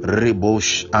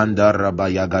ribosh andaraba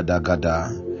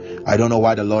yagadagada. I don't know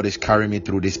why the Lord is carrying me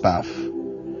through this path,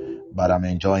 but I'm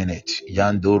enjoying it.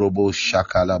 Yandorobo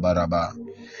shakalabaraba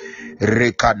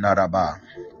rekanaraba.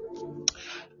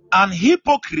 An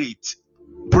hypocrite,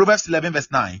 Proverbs 11 verse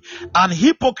 9, an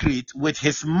hypocrite with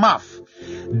his mouth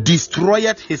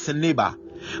destroyeth his neighbor,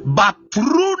 but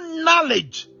through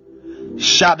knowledge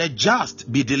shall the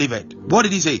just be delivered. What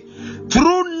did he say?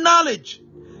 Through knowledge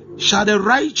shall the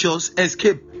righteous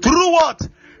escape. Through what?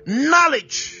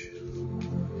 Knowledge.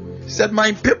 He said,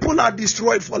 my people are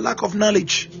destroyed for lack of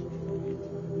knowledge.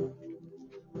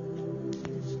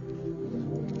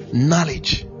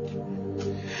 Knowledge.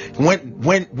 When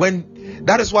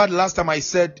that is why the last time I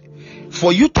said,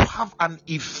 for you to have an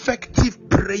effective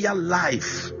prayer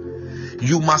life,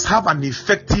 you must have an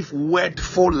effective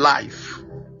wordful life.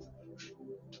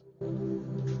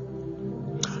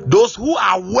 Those who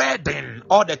are wording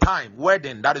all the time,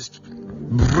 wording, that is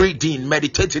reading,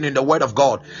 meditating in the word of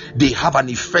God, they have an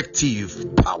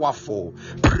effective, powerful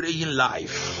praying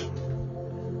life.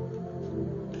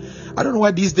 I don't know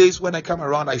why these days when I come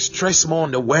around I stress more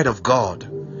on the word of God,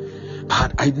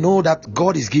 but I know that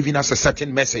God is giving us a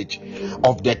certain message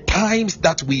of the times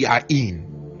that we are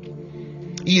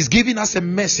in. He is giving us a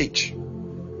message.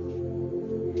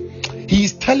 He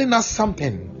is telling us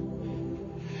something.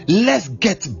 Let's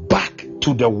get back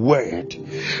to the word,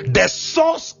 the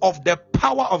source of the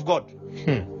power of God.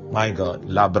 My God.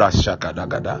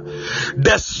 The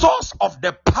source of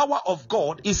the power of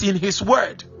God is in His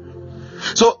word.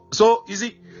 So you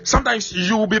see, sometimes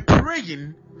you will be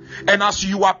praying, and as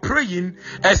you are praying,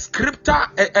 a scripture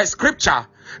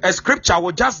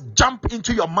will just jump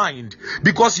into your mind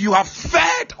because you have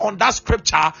fed on that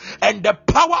scripture, and the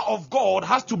power of God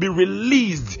has to be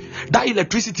released. That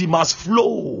electricity must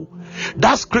flow.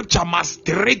 That scripture must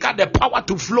trigger the power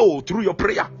to flow through your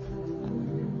prayer.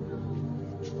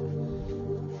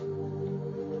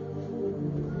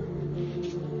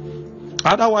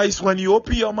 Otherwise, when you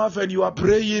open your mouth and you are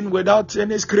praying without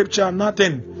any scripture,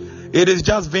 nothing, it is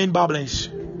just vain babblings.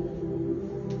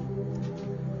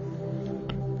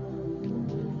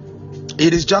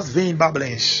 It is just vain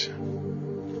babblings.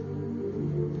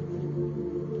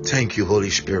 Thank you, Holy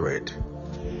Spirit.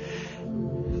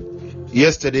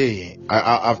 Yesterday,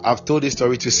 I've told this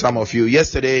story to some of you.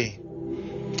 Yesterday,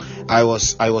 I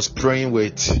was praying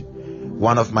with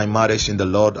one of my mothers in the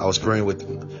Lord.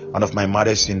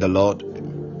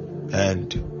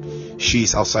 And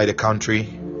she's outside the country.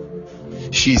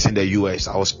 She's in the US.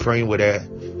 I was praying with her,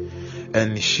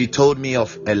 and she told me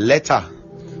of a letter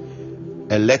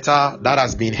that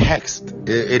has been hexed.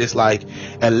 It is like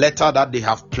a letter that they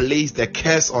have placed a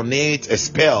curse on it, a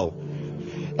spell.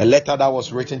 A letter that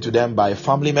was written to them by a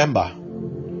family member.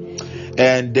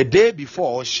 And the day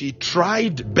before, she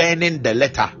tried burning the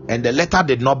letter, and the letter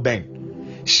did not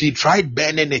burn. She tried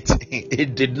burning it.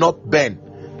 It did not burn.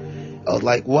 I was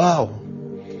like, wow.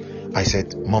 I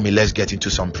said, Mommy, let's get into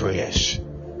some prayers.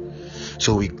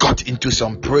 So we got into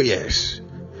some prayers.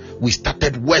 We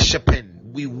started worshiping.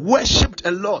 We worshipped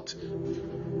a lot.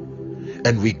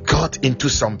 And we got into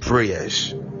some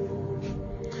prayers.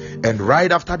 And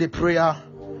right after the prayer,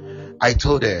 I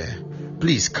told her,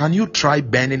 please, can you try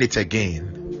burning it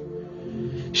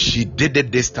again? She did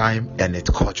it this time, and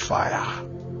it caught fire.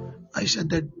 I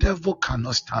said, the devil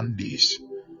cannot stand this.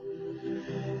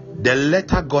 The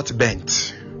letter got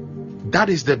burnt. That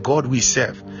is the God we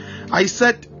serve. I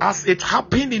said, as it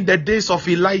happened in the days of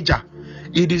Elijah,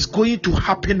 it is going to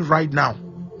happen right now.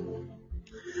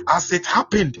 As it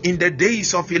happened in the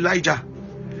days of Elijah,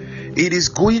 it is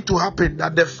going to happen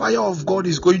that the fire of God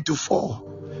is going to fall,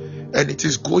 and it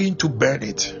is going to burn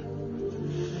it.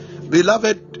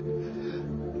 Beloved,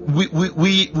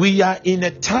 we are in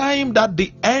a time that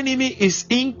the enemy is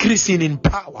increasing in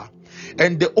power.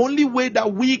 And the only way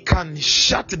that we can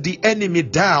shut the enemy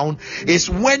down is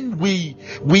when we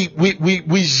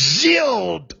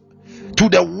yield to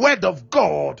the word of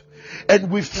God, and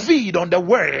we feed on the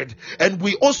word, and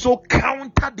we also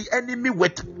counter the enemy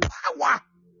with power.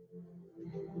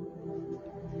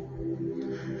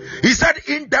 He said,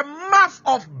 in the mouth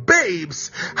of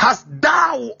babes hast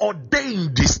thou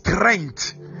ordained the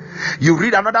strength. You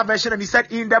read another version, and he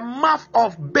said, in the mouth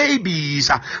of babies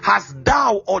hast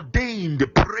thou ordained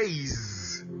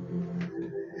praise.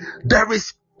 There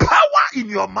is power in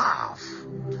your mouth.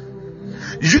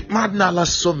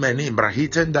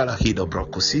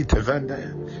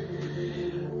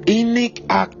 Inik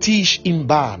actish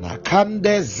imbana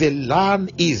kande zelan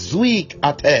izuik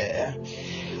ate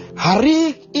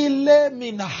harik ile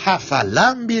min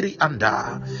hafalambiri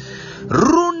anda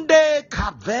runde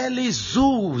kaveli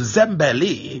zu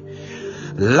zembeli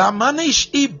lamanish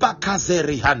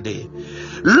ibakazeri hande.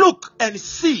 Look and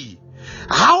see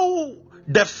how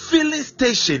the filling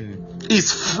station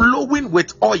is flowing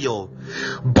with oil,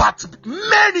 but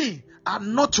many are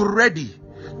not ready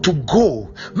to go.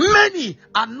 Many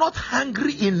are not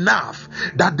hungry enough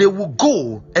that they will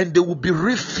go and they will be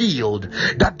refilled,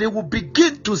 that they will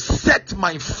begin to set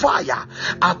my fire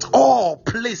at all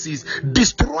places,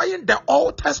 destroying the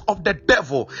altars of the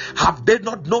devil. Have they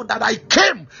not known that I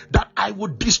came that I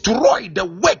would destroy the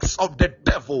works of the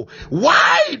devil?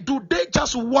 Why do they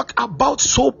just walk about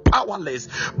so powerless?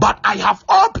 But I have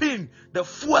opened the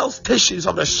fuel stations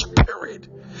of the Spirit,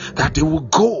 that they will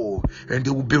go and they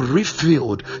will be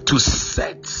refilled to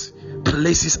set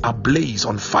places ablaze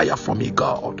on fire for me,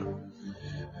 God.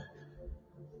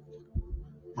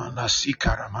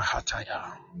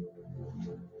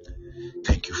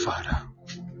 Thank you, Father.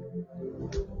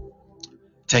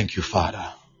 Thank you, Father.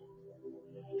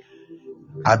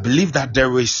 I believe that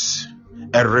there is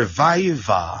a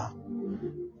revival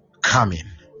coming,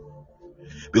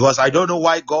 because I don't know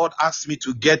why God asked me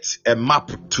to get a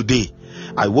map today.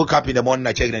 I woke up in the morning,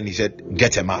 I checked, and he said,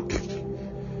 get a map.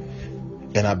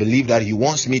 And I believe that he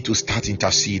wants me to start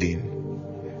interceding.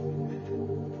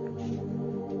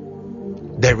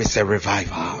 There is a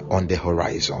revival on the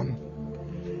horizon.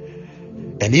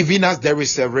 And even as there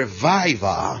is a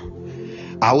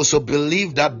revival, I also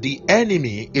believe that the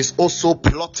enemy is also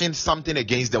plotting something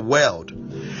against the world.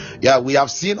 Yeah, we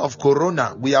have seen of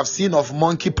corona, we have seen of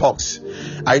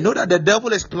monkeypox. I know that the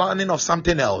devil is planning of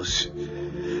something else,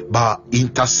 but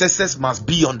intercessors must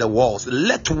be on the walls.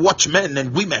 Let watchmen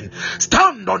and women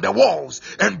stand on the walls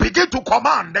and begin to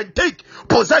command and take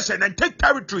possession and take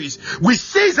territories. We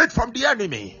seize it from the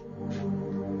enemy.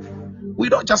 We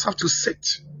don't just have to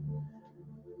sit.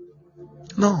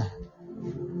 No.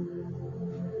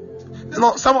 You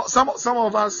know, some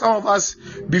of us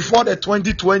before the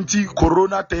 2020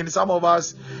 corona thing, some of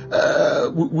us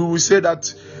we will say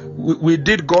that we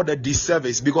did God a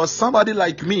disservice, because somebody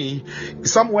like me,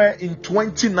 somewhere in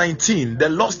 2019, the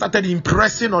Lord started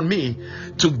impressing on me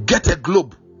to get a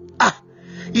globe.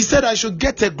 He said I should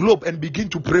get a globe and begin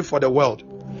to pray for the world.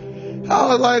 I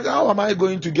was like, how am I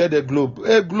going to get a globe?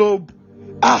 A globe.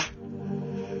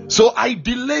 So I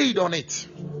delayed on it.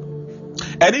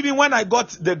 And even when I got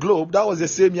the globe, that was the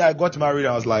same year I got married.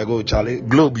 I was like, oh, Charlie,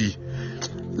 globey,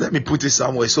 let me put it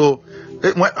somewhere. So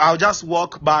I'll just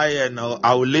walk by and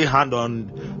I'll lay hand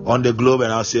on the globe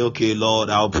and I'll say, okay, Lord,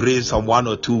 I'll pray some 1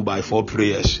 or 2 by 4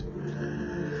 prayers.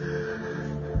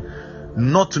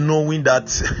 Not knowing that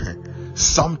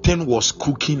something was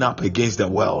cooking up against the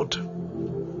world.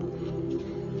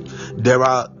 There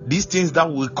are these things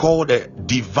that we call the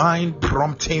divine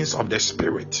promptings of the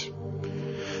Spirit.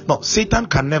 No, Satan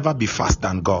can never be faster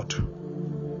than God.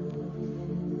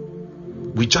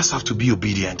 We just have to be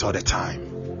obedient all the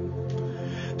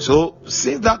time. So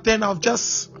since that then, I've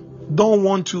just don't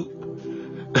want to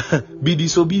be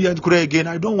disobedient again.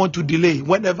 I don't want to delay.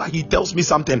 Whenever he tells me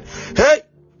something, hey,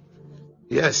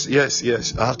 yes,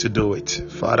 I have to do it.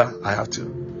 Father, I have to.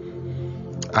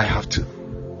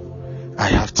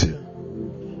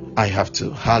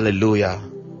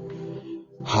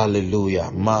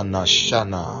 Hallelujah. Mana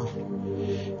shana.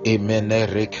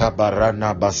 Imenere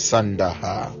kabarana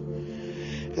basandaha.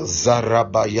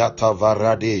 Zarabayata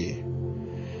varade.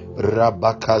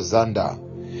 Rabakazanda.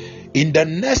 In the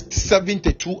next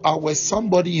 72 hours,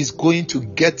 somebody is going to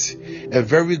get a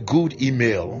very good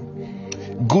email.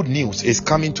 Good news is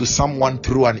coming to someone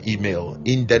through an email.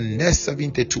 In the next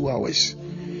 72 hours.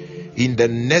 In the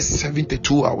next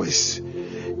 72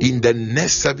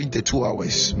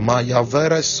 hours. Maya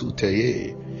vera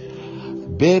suteye.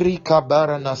 Beri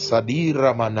kabarana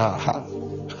sadira manaha.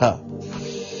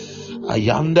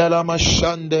 Ayandala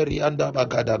mashanderi anda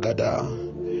bagadagada.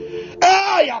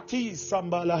 Ayati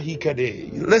sambala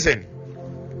hikade. Listen.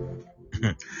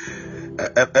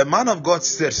 A man of God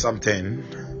said something.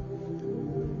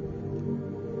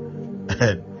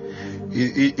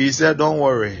 He said, don't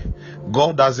worry.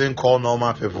 God doesn't call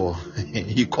normal people.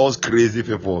 He calls crazy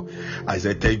people. I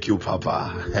said, thank you,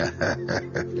 Papa.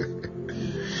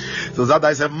 So that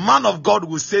I said, man of God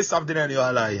will say something and you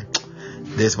are like,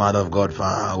 this man of God,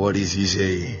 what is he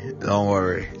saying? Don't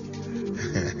worry.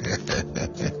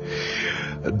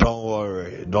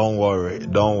 Don't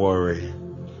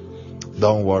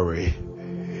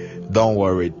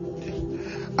worry.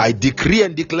 I decree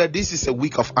and declare this is a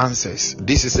week of answers.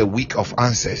 This is a week of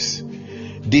answers.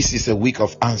 But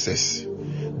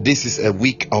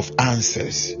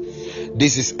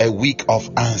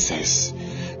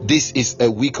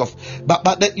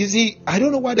you see, I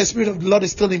don't know why the Spirit of the Lord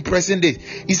is still impressing this.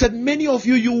 He said, many of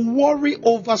you worry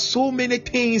over so many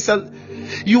things.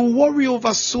 You worry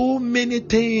over so many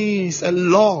things a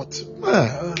lot.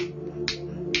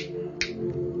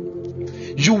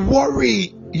 You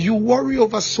worry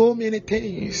over so many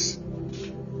things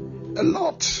a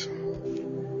lot.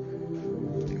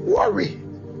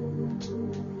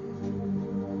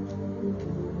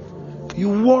 You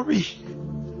worry.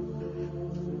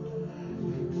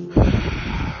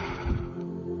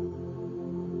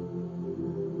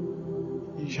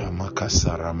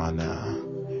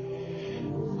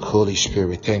 Holy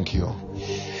Spirit, thank you.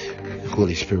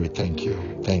 Holy Spirit, thank you.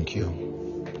 Thank you,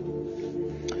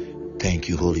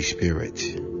 Holy Spirit.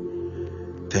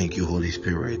 Thank you, Holy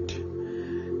Spirit.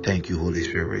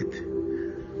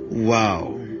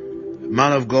 Wow.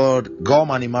 Man of God,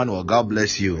 Gorman Emmanuel, God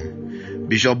bless you.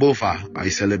 Bishop Bofa, I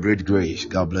celebrate grace.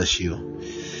 God bless you.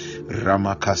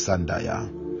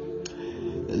 Ramakasandaya.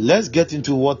 Let's get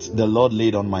into what the Lord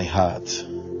laid on my heart.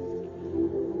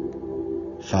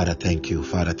 Father, thank you.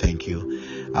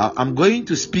 I'm going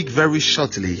to speak very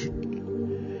shortly,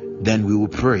 then we will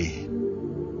pray.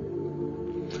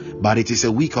 But it is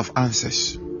a week of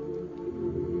answers.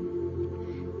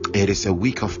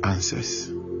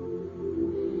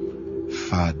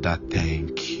 Father,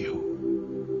 thank you.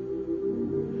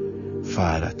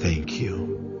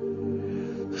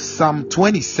 Psalm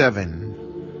 27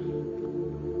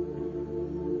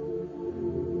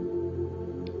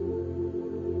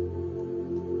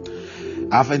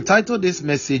 I've entitled this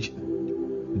message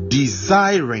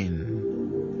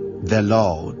Desiring the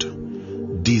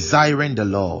Lord. Desiring the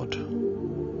Lord.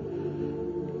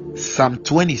 Psalm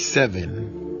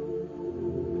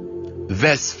 27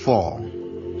 verse 4.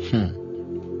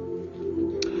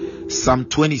 Psalm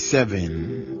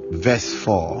 27 verse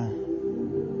 4.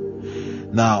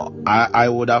 Now I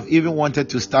would have even wanted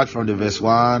to start from the verse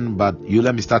 1, but you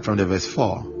let me start from the verse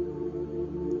 4.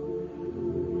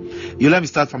 You let me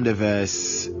start from the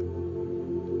verse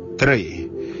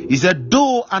 3. He said,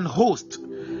 though an host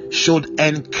should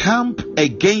encamp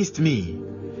against me,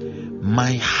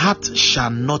 my heart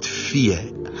shall not fear.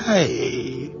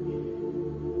 Hey.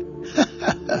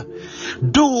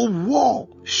 Though war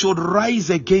should rise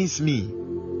against me,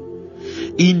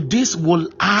 in this will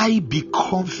I be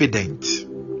confident.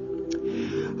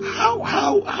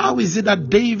 How is it that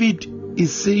David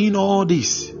is saying all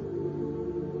this?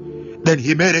 Then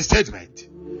he made a statement.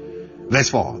 Verse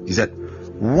 4. He said,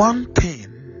 one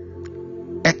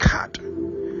thing, Eckhart,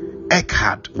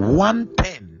 one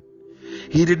thing.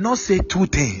 He did not say two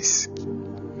things.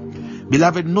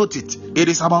 Beloved, note it. It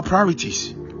is about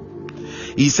priorities.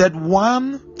 He said,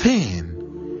 one thing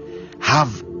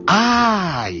have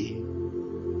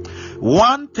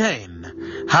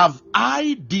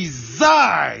I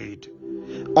desired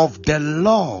of the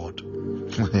Lord.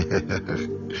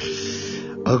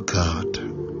 Oh God.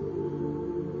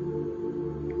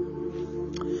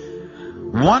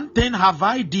 One thing have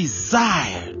I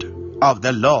desired of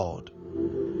the Lord,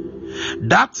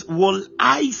 that will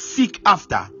I seek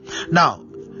after. Now,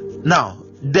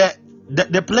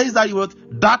 the place that you wrote,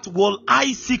 that will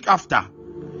I seek after,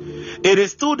 it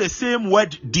is still the same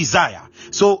word, desire.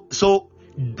 So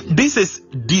this is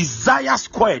desire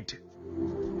squared.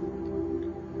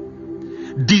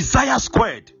 Desire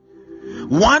squared.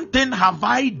 One thing have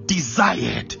I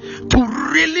desired, to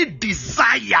really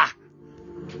desire,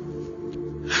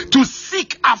 to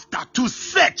seek after, to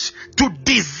search, to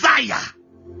desire.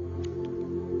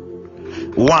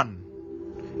 One.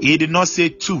 He did not say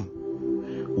two.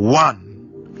 One.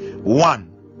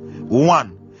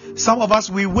 Some of us,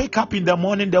 we wake up in the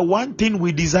morning, the one thing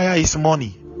we desire is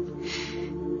money.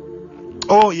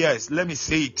 Oh yes, let me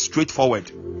say it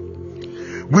straightforward.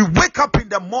 We wake up in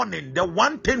the morning, the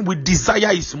one thing we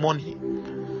desire is money.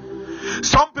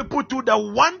 Some people too, the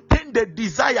one thing they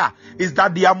desire is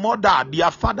that their mother,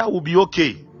 their father will be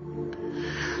okay.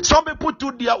 Some people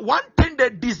too, their one thing they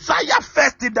desire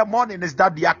first in the morning is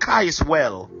that their car is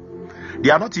well. They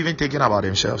are not even thinking about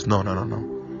themselves. No.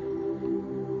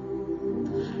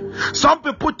 Some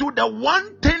people too, the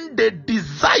one thing they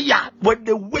desire when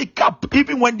they wake up,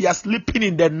 even when they are sleeping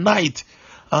in the night,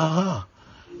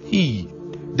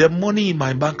 the money in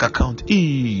my bank account,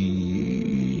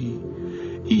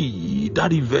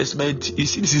 that investment, you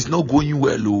see, this is not going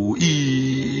well.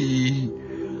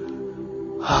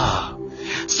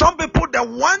 Some people, the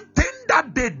one thing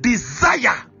that they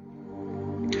desire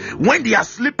when they are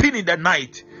sleeping in the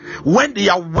night, when they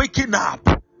are waking up,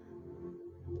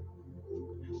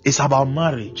 it's about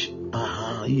marriage.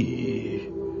 Why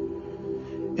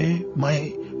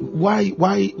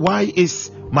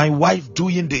is my wife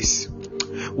doing this?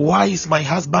 Why is my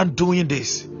husband doing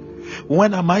this?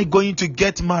 When am I going to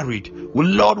get married? Well,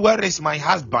 Lord, where is my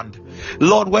husband?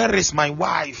 Lord, where is my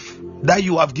wife that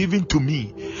you have given to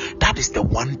me? That is the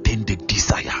one thing they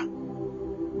desire.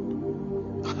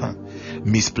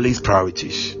 Misplaced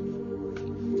priorities.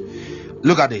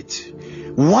 Look at it.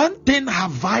 One thing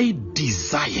have I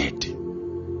desired,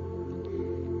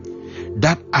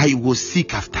 that I will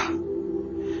seek after,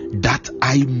 that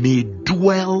I may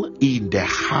dwell in the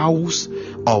house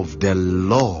of the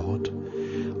Lord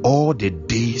all the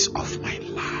days of my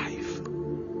life.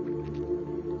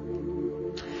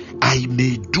 I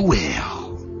may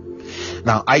dwell.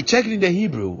 Now I checked in the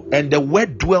Hebrew, and the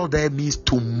word dwell there means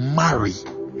to marry.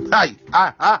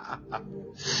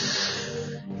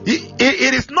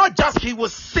 It is not just he will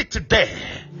sit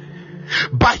there,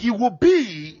 but he will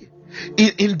be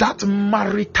in that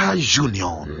marital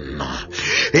union.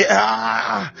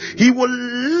 He will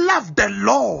love the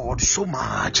Lord so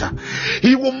much.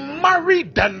 He will marry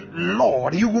the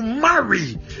Lord. He will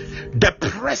marry the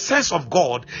presence of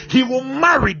God. He will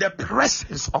marry the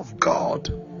presence of God.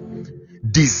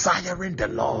 Desiring the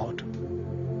Lord.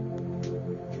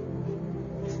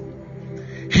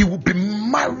 He will be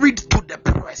married to the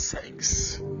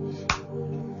presence.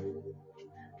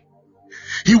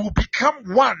 He will become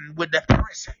one with the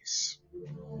presence.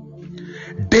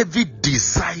 David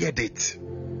desired it.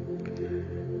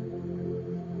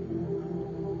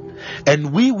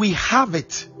 And we have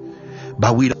it,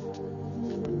 but we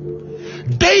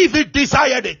don't. David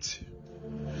desired it.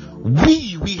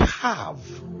 We have,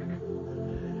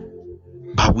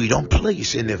 but we don't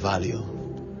place any value.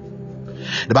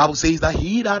 The Bible says that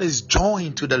he that is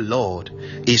joined to the Lord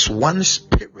is one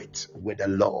spirit with the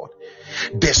Lord.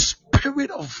 The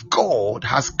Spirit of God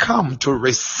has come to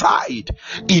reside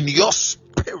in your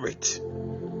spirit.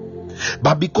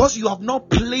 But because you have not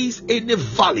placed any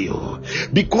value,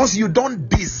 because you don't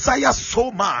desire so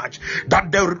much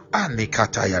that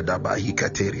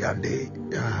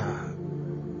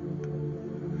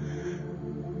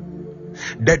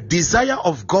the desire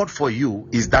of God for you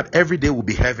is that every day will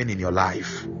be heaven in your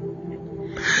life.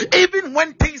 Even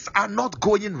when things are not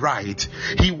going right,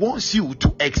 he wants you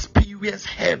to experience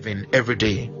heaven every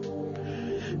day.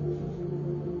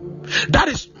 That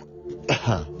is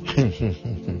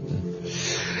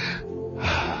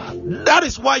that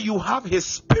is why you have his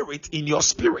spirit in your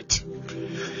spirit.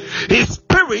 His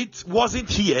spirit wasn't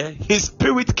here, his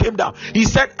spirit came down. He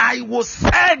said, I will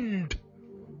send.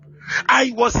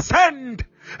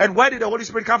 And where did the Holy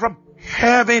Spirit come from?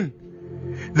 Heaven.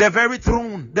 The very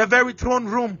throne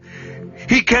room.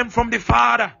 He came from the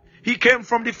Father. He came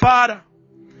from the Father.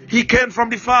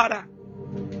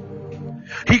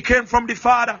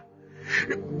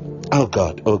 Oh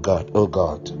God.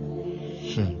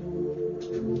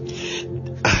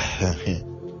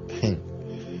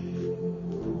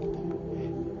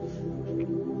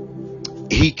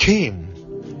 He came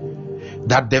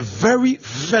that the very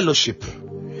fellowship,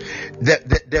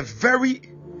 the very,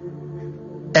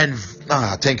 and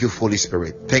thank you, Holy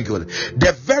Spirit, thank you.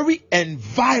 The very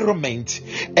environment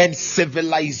and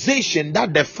civilization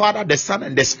that the Father, the Son,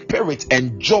 and the Spirit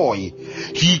enjoy,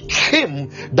 he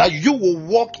came that you will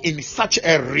walk in such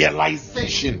a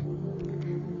realization.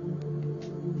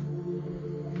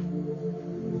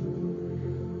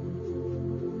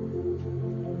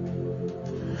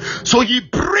 So he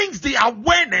brings the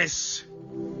awareness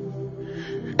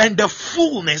and the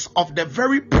fullness of the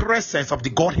very presence of the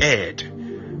Godhead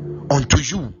unto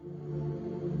you.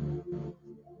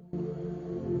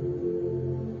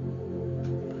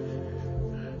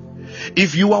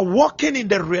 If you are walking in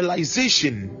the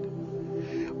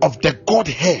realization of the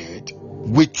Godhead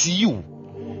with you,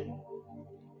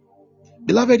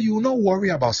 beloved, you will not worry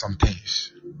about some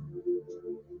things.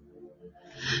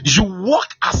 You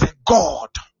walk as a God.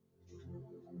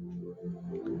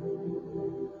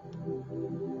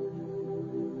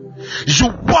 You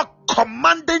walk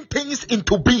commanding things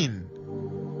into being.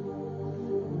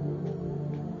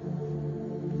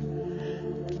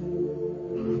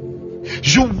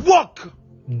 You walk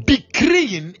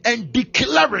decreeing and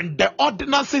declaring the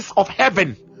ordinances of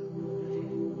heaven.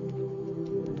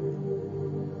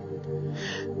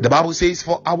 The Bible says,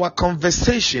 for our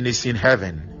conversation is in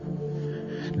heaven.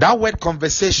 That word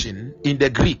conversation in the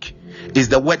Greek is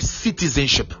the word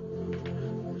citizenship.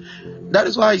 That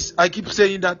is why I keep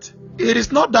saying that it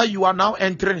is not that you are now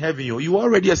entering heaven. You are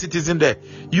already a citizen there.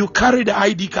 You carry the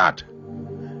ID card.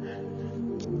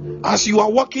 As you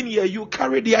are walking here, you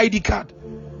carry the ID card.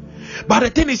 But the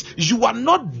thing is, you are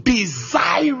not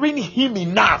desiring him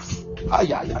enough.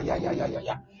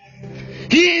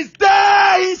 He is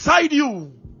there inside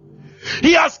you.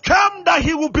 He has come that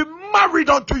he will be married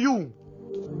unto you.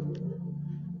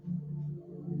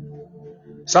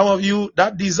 Some of you,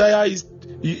 that desire is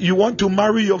you want to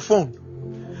marry your phone.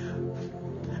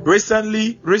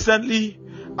 Recently,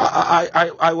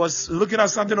 I was looking at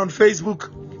something on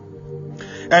Facebook,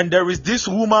 and there is this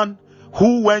woman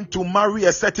who went to marry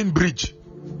a certain bridge.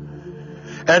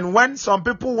 And when some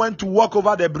people went to walk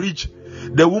over the bridge,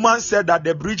 the woman said that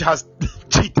the bridge has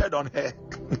cheated on her.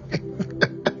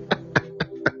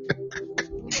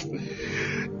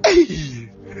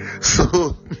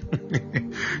 So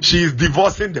she is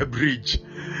divorcing the bridge.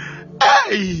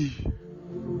 Hey,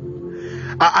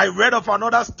 I read of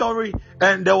another story,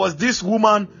 and there was this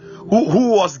woman who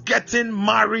was getting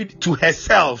married to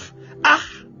herself.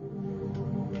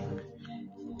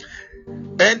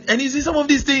 And you see, some of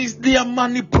these things, they are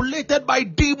manipulated by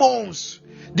demons.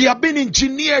 They are being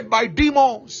engineered by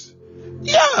demons.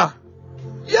 Yeah.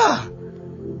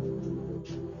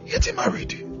 Getting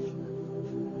married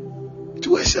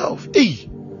to herself.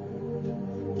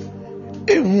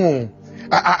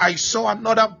 I saw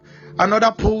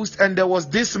another post, and there was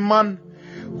this man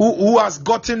who has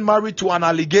gotten married to an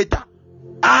alligator.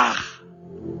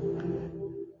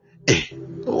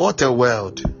 What a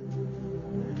world.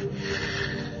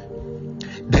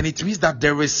 Then it means that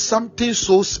there is something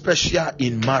so special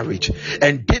in marriage.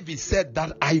 And David said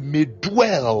that I may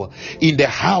dwell in the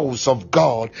house of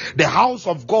God. The house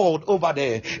of God over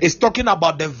there is talking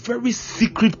about the very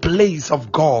secret place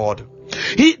of God.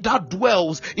 He that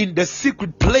dwells in the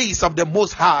secret place of the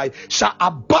Most High shall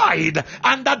abide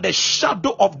under the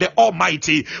shadow of the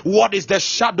Almighty. What is the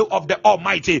shadow of the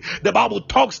Almighty? The Bible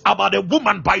talks about a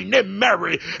woman by name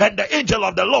Mary, and the angel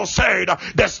of the Lord said,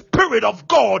 the Spirit of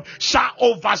God shall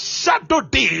overshadow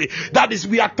thee. That is,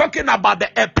 we are talking about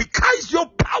the efficacious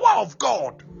power of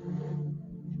God.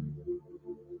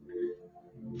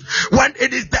 When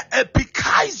it is the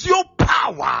efficacious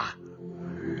power,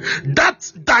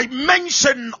 that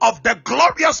dimension of the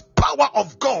glorious power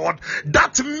of God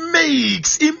that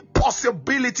makes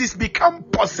impossibilities become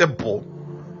possible.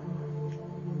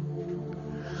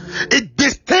 It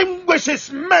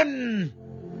distinguishes men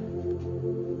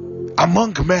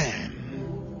among men.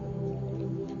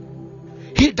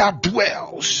 He that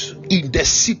dwells in the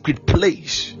secret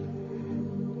place.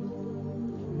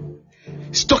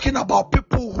 It's talking about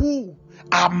people who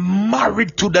are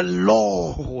married to the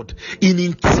Lord in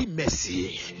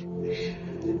intimacy.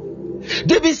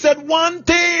 David said, one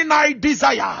thing I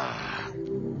desire,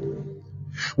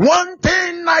 one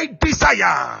thing I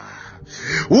desire,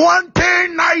 one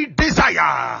thing I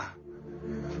desire.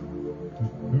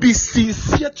 Be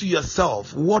sincere to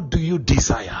yourself. What do you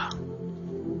desire?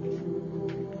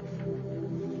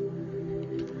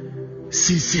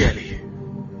 Sincerely.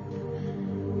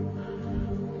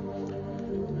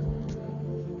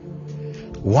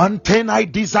 One thing I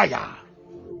desire.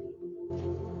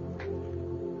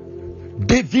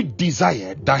 David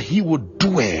desired that he would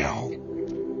dwell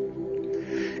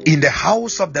in the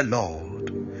house of the Lord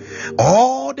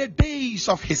all the days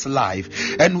of his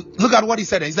life. And look at what he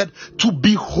said. He said, to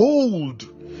behold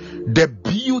the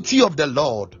beauty of the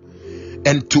Lord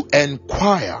and to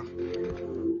inquire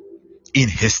in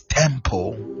his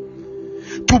temple.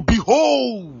 To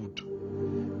behold.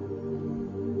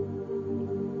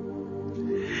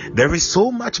 There is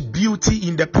so much beauty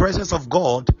in the presence of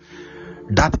God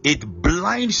that it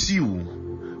blinds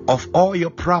you of all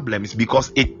your problems,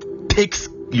 because it takes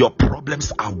your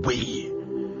problems away.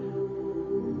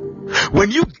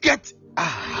 When you get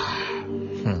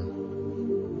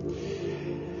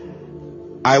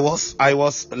I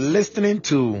was listening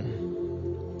to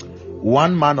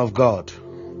one man of God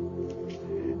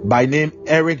by name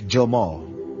Eric Jomor.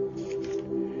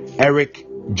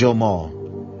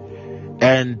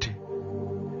 And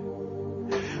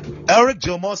Eric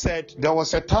Jomor said there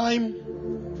was a time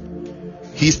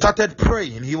he started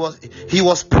praying. He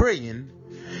was praying,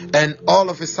 and all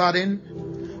of a sudden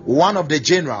one of the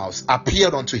generals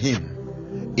appeared unto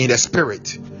him in the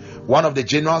spirit. One of the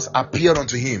generals appeared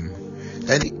unto him,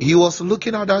 and he was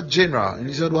looking at that general, and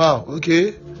he said, wow,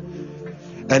 okay.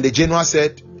 And the general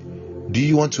said, do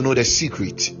you want to know the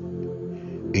secret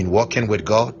in walking with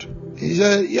God? He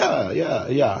said,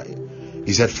 yeah.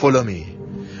 He said, follow me.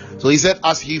 So he said,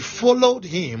 as he followed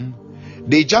him,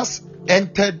 they just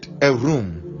entered a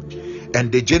room,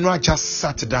 and the general just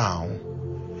sat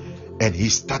down, and he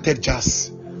started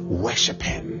just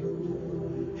worshiping.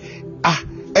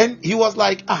 And he was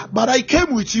like, but I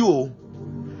came with you,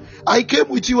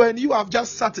 and you have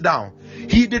just sat down.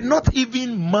 He did not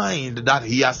even mind that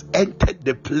he has entered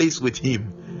the place with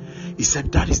him. He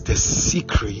said, that is the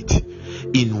secret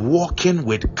in walking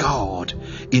with God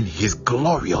in his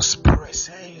glorious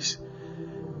presence.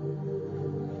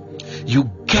 You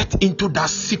get into that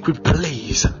secret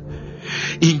place,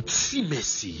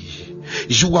 intimacy.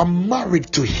 You are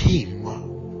married to him.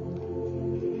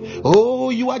 Oh,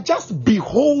 you are just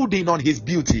beholding on his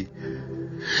beauty.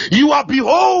 You are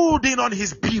beholding on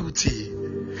his beauty.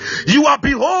 You are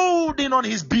beholding on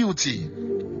his beauty.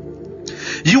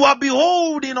 You are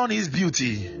beholding on his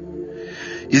beauty.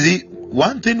 You see,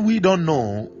 one thing we don't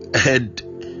know, and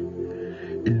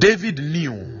David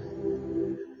knew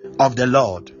of the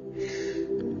Lord.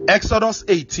 Exodus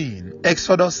 18,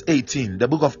 the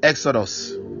book of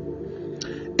Exodus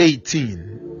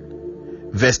 18,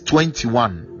 verse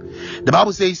 21. The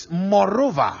Bible says,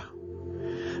 moreover,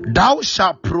 thou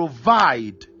shalt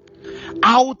provide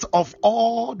out of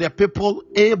all the people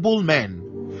able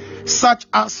men, such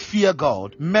as fear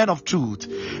God, men of truth,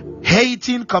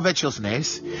 hating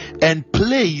covetousness, and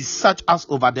place such as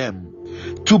over them,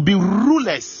 to be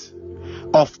rulers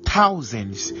of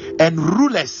thousands, and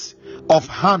rulers of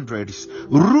hundreds,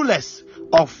 rulers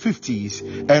of fifties,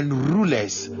 and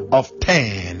rulers of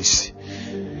tens.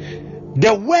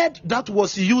 The word that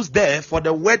was used there for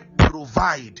the word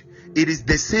provide, it is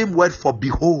the same word for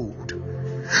behold.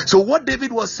 So what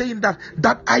David was saying,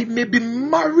 that I may be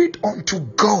married unto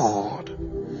God,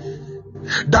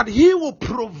 that he will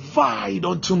provide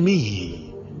unto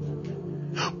me.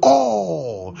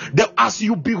 As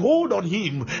you behold on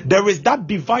him, there is that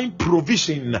divine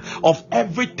provision of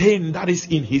everything that is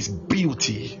in his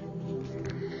beauty.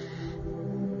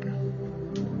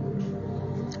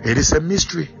 It is a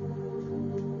mystery.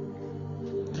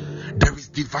 There is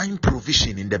divine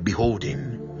provision in the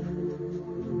beholding.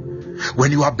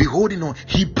 When you are beholding on,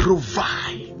 he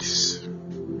provides.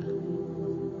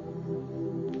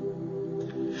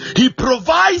 He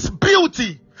provides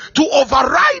beauty to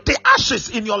override the ashes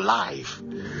in your life.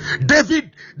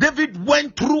 David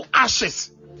went through ashes.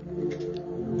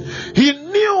 He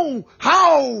knew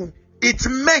how it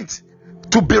meant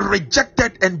to be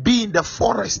rejected and be in the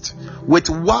forest with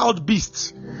wild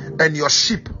beasts and your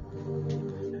sheep.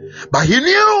 But he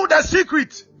knew the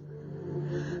secret.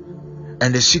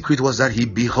 And the secret was that he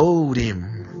behold him.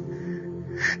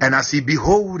 And as he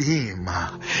behold him,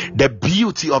 the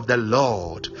beauty of the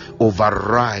Lord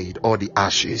override all the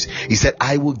ashes. He said,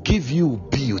 I will give you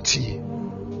beauty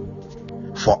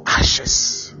for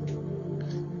ashes.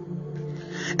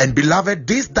 And beloved,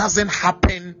 this doesn't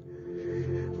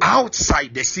happen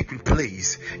outside the secret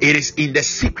place. It is in the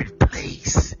secret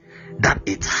place that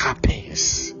it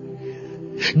happens.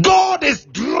 God is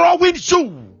drawing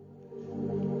you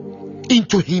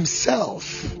into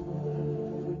himself.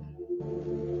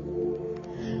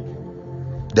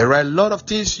 There are a lot of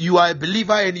things you are a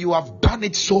believer and you have done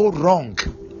it so wrong.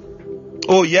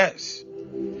 Oh yes.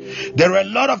 There are a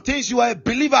lot of things you are a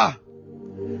believer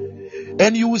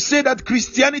and you will say that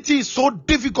Christianity is so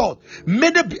difficult.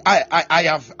 I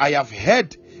have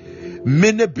heard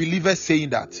many believers saying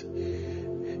that.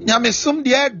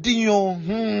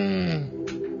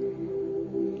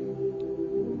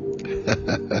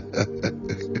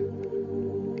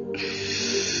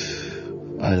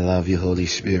 I love you, Holy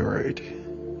Spirit.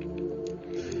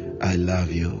 I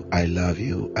love you. I love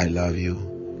you. I love you.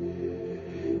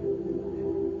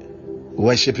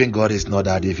 Worshipping God is not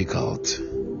that difficult.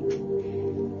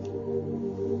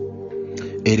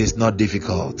 It is not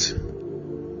difficult.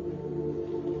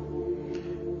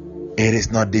 It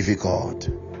is not difficult.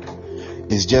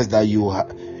 It's just that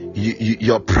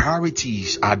your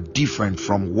priorities are different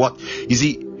from what you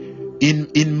see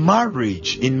in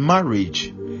marriage. In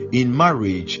marriage,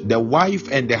 the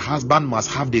wife and the husband must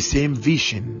have the same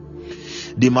vision.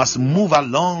 They must move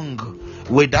along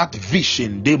with that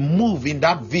vision. They move in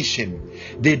that vision.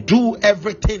 They do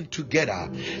everything together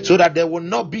so that there will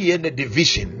not be any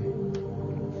division.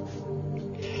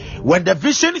 When the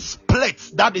vision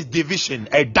splits, that is division,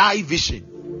 a division,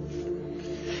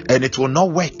 and it will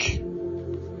not work.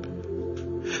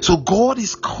 So God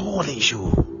is calling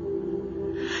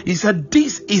you. He said,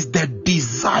 this is the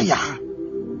desire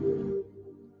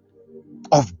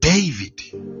of David.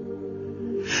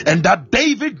 And that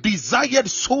David desired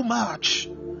so much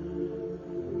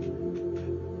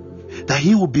that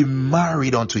he will be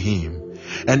married unto him.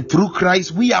 And through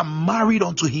Christ, we are married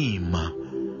unto him.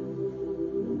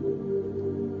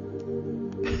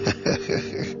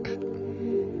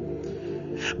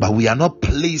 But we are not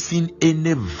placing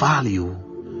any value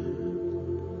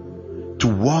to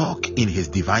walk in his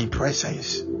divine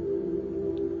presence,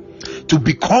 to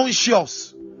be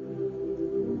conscious,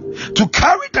 to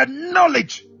carry the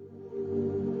knowledge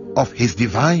of his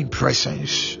divine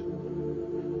presence.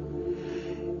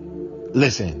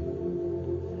 Listen,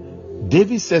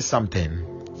 David says something.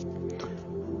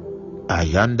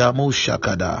 Ayanda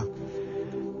Mushakada.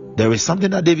 There is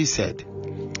something that David said.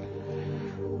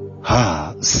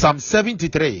 Psalm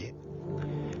 73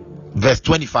 verse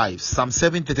 25. Psalm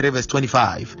 73 verse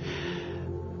 25.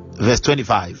 Verse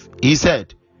 25. He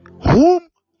said, whom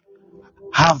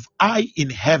have I in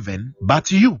heaven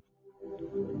but you?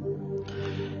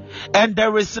 And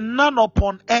there is none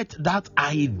upon earth that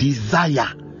I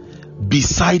desire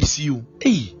besides you.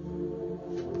 Hey,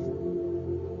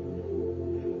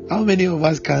 how many of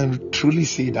us can truly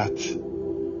say that?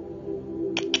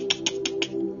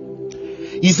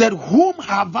 He said, whom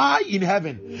have I in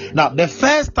heaven? Now, the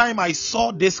first time I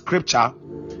saw this scripture,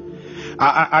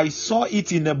 I saw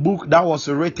it in a book that was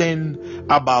written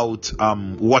about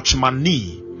Watchman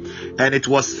Nee. And it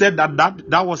was said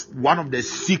that was one of the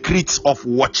secrets of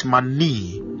Watchman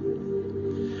Nee.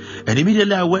 And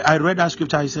immediately I read that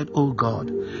scripture. I said, oh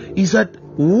God. He said,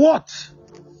 what?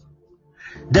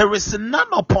 There is none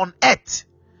upon earth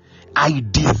I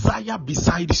desire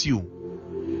besides you.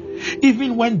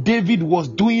 Even when David was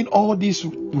doing all these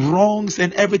wrongs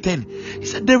and everything, he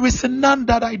said, there is none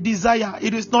that I desire.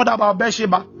 It is not about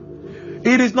Bathsheba.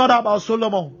 It is not about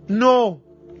Solomon. No.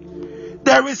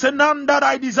 There is none that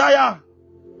I desire.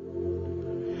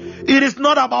 It is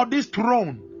not about this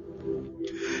throne.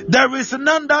 There is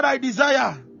none that I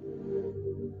desire.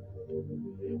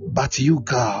 But you,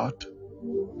 God,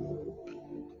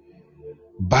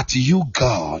 you,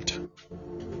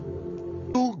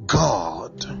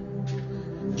 God,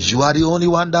 you are the only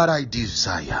one that I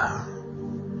desire.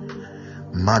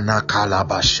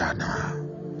 Manakalabashana.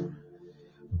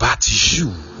 But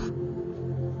you,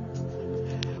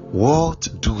 what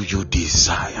do you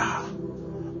desire?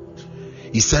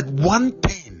 He said one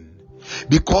thing,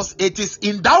 because it is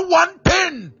in that one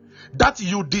thing that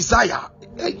you desire.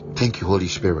 Hey, thank you, Holy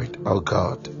Spirit. Oh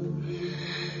God.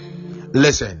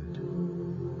 Listen.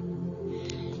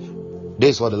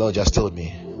 This is what the Lord just told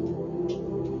me.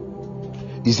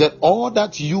 He said all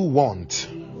that you want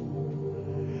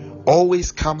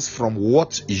always comes from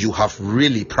what you have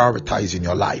really prioritized in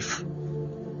your life.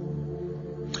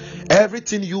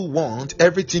 Everything you want,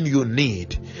 everything you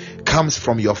need comes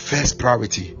from your first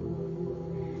priority.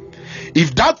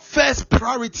 If that first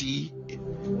priority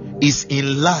is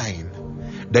in line,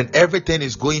 then everything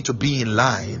is going to be in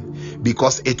line,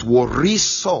 because it will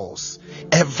resource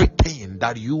everything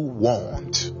that you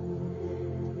want.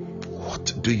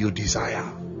 What do you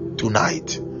desire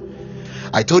tonight?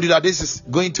 I told you that this is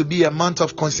going to be a month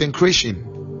of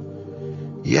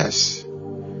consecration. Yes,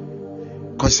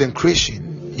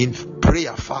 consecration in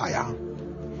prayer fire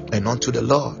and unto the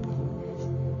Lord.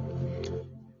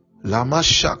 Lama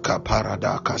shaka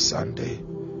paradaka sande.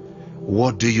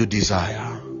 What do you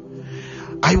desire?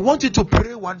 I want you to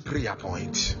pray one prayer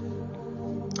point.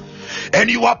 And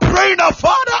you are praying now,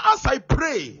 Father, as I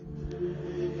pray,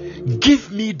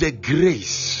 give me the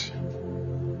grace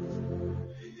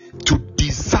to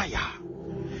desire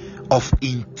of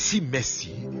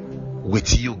intimacy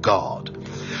with you, God.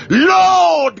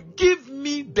 Lord, give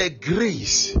me the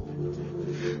grace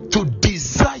to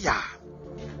desire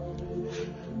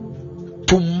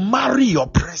to marry your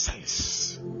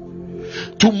presence.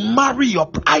 To marry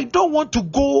your, I don't want to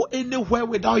go anywhere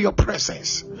without your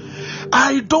presence.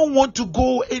 I don't want to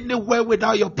go anywhere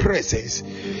without your presence.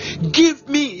 Give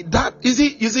me that.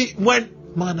 You see when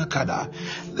Manakada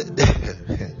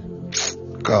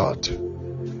God,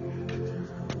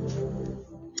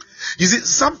 you see,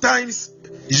 sometimes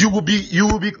you will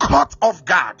be caught off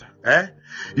guard.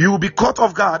 You will be caught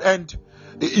off guard, and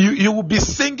you will be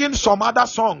singing some other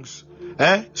songs.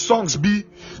 Songs be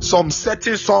some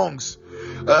certain songs.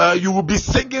 You will be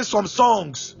singing some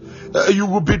songs. You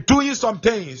will be doing some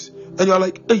things, and you're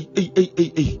like,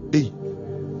 hey.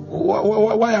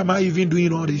 Why am I even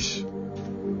doing all this?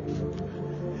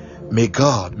 May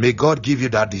God give you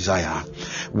that desire.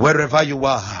 Wherever you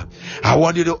are, I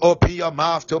want you to open your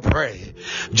mouth to pray.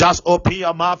 Just open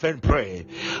your mouth and pray.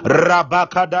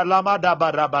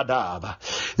 Rabakadalamadabarabadaba.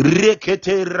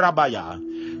 Rekete rabaya.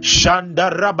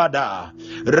 Shanda rabada.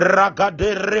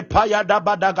 Ragade repaya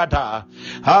dabadagada.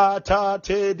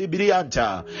 Hatate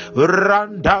dibrianta.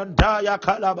 Randanda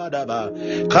yakalabadaba.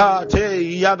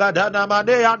 Kate yagadana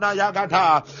maneana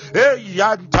yagata. Hey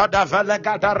yanta da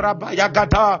velegada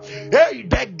rabayagata. Hey,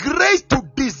 the grace to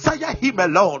desire him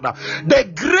alone, the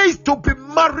grace to be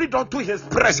married unto his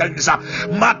presence,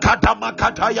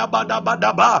 makata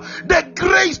yabadabadaba, the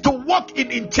grace to walk in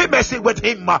intimacy with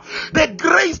him, the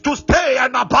grace to stay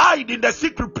and abide in the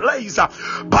secret place.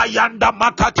 Bayanda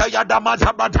makata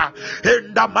yadamazabata,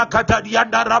 enda makata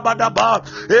yanda rabadaba,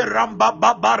 eramba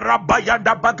baba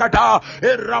rabayanda bagada,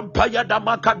 erampayada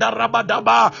makada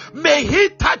rabadaba. May he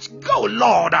touch, go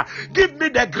Lord, give me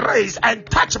the grace and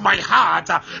touch my heart,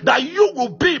 that you will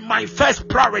be my first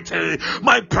priority,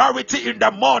 my priority in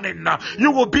the morning.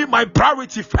 You will be my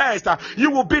priority first.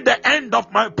 You will be the end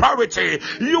of my priority.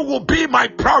 You will be my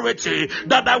priority,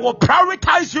 that I will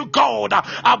prioritize you, God,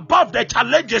 above the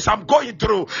challenges I'm going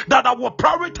through, that I will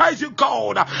prioritize you,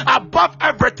 God, above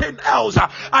everything else.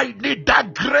 I need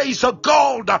that grace of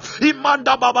God.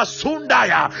 Imanda baba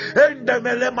sundaya,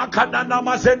 endemele makadana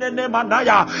mazenene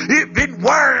manaya. Even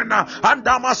when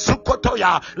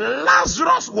andamasukotoya,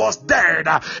 Lazarus was dead,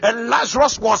 and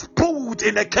Lazarus was put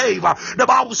in a cave. The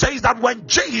Bible says that when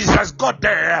Jesus got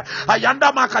there,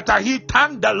 Ayanda Makata, he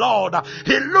thanked the Lord.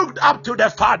 He looked up to the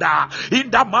Father. In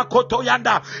the Makoto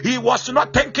Yanda, he was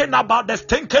not thinking about the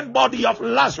stinking body of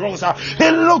Lazarus. He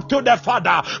looked to the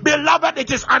Father. Beloved,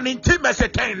 it is an intimacy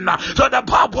thing. So the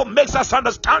Bible makes us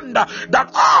understand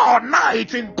that all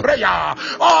night in prayer,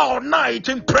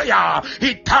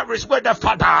 he tarries with the the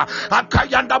Father.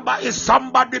 Akayandaba is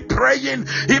somebody praying.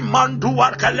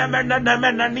 Imandua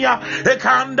kelemenenemenia.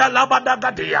 Ekanda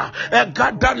labadagadia.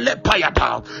 Egada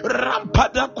lepayata.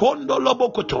 Rampada kondo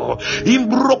lobokoto.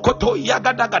 Imbrokoto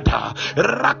yagadagada.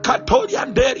 Rakato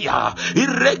yanderia.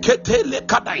 Ireketele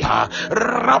kadaya.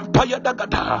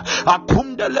 Rampayadagada.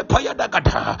 Akunda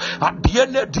lepayadagada.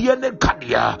 Diene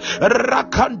kadia.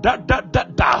 Rakanda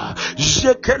da.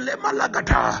 Jekele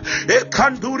malagada.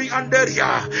 Ekanduri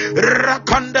anderia.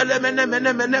 Rakandele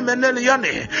mene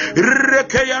yane.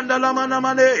 Rekeyanda la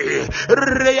manamane.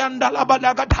 Reyanda la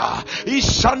badagada.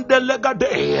 Ishandele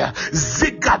gade.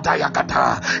 Zigada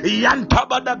yagada.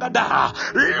 Yantabadagada.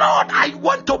 Lord, I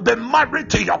want to be married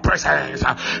to your presence.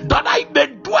 That I may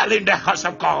dwell in the house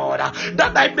of God.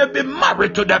 That I may be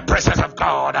married to the presence of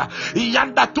God.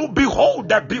 Yanda to behold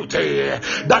the beauty.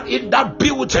 That in that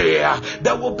beauty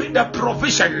there will be the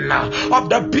provision of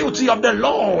the beauty of the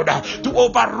Lord to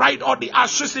override all the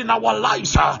ashes in our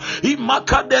lives.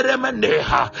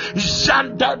 Imakaderemeneha,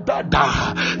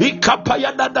 Jandadada,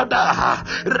 Ikapayadada,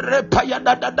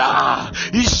 Repayadada,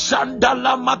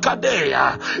 Ishandala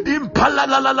Makadea,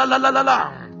 Impala.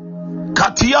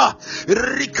 Katia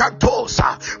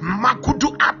Rikatosa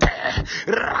Makudu Ate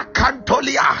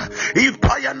Rakantolia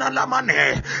Ipayana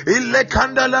Lamane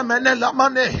Ilekanda Lamene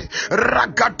Lamane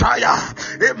Ragataya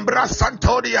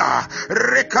Embrasantoria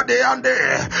Rekadeande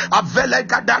Avele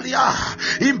Gadalia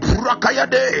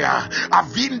Imprakayadea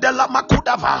Avinda la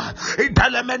Makudava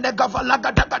Italemene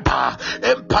Gavalagatakata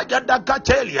Empayada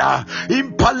Gatelia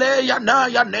Impaleya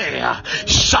Nayanea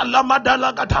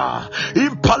Shalamadalagata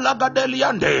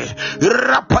Impalagadeliande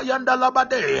Rapayanda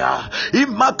labadea,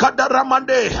 Imakada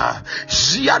ramandea,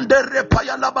 Ziande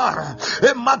repayalaba,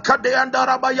 Emakadeanda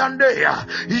rabayandea,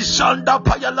 Isanda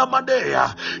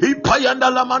payalamadea, Ipayanda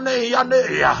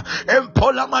lamaneyanea,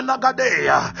 Empola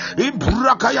managadea,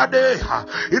 Ibrakayadea,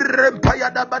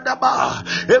 Irempayada badaba,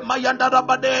 Emayanda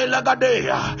rabade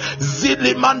lagadea,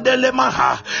 Zilimandele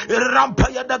maha,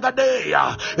 Rampayada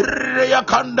gadea,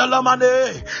 Reakanda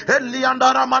lamane,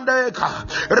 Elianda ramandeka,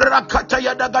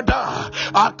 Rakatayada gada.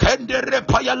 Akende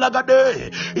repaya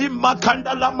lagade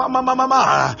imakanda la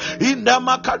mama inda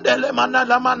makandele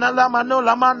manala mano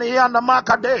la mani yana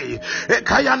makade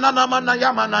ekayana na mana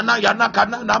yamana na yana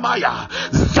kana na maya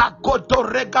zakoto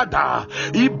regada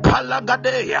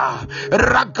ipalagadea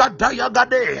ragada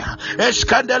yagadea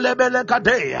eskandele bele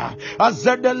kadea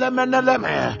azedele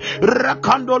meneleme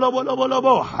rakandolo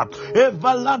bolo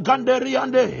evala ganderi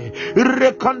ande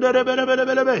rekandere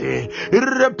bele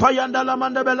repayanda la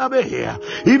manda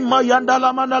Imayanda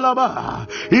la manalaba,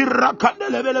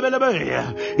 Irakandele belebelebe,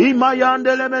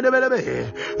 Imayandele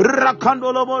menebelebe,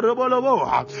 Rakandolo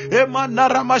bolobo,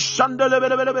 Emanara mashandele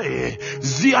belebelebe,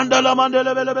 Ziandala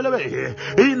mandele belebelebe,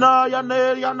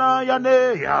 Yana,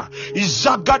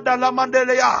 Izagada la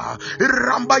mandelea,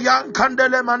 Rambayan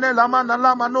kandele manela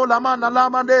manala manola manala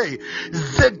mane,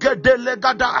 Zegedele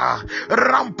gada,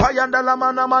 Rampayanda la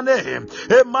manamane,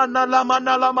 Emanala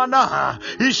manala mana,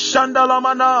 Ishandala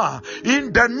mana.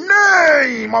 In the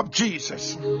name of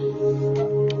Jesus.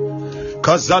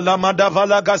 Kazalamada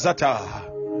valagazata.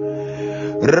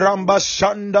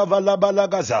 Rambashanda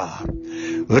valabalagaza.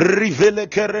 Rivele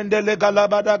kerendele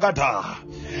galabadagata.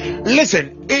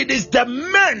 Listen, it is the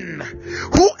men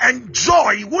who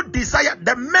desire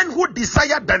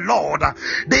the Lord.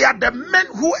 They are the men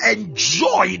who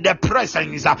enjoy the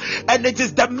presence, and it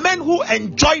is the men who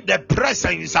enjoy the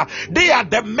presence. They are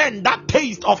the men that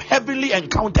taste of heavenly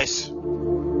encounters.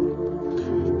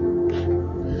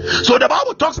 So the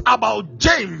Bible talks about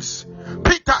James,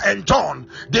 Peter and John.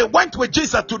 They went with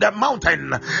Jesus to the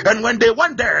mountain, and when they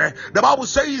went there, the Bible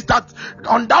says that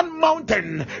on that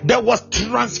mountain there was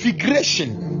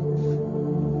transfiguration,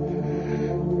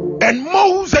 and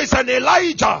Moses and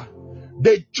Elijah,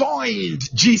 they joined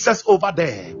Jesus over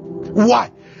there.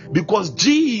 Why? Because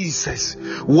Jesus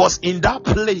was in that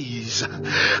place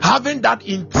having that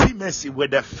intimacy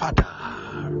with the Father.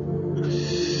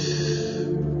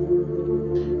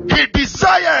 He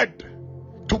desired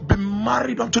to be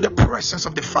married unto the presence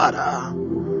of the Father.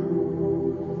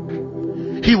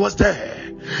 He was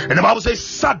there, and the Bible says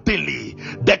suddenly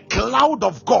the cloud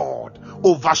of God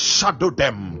overshadowed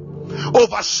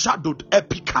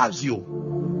Epicazio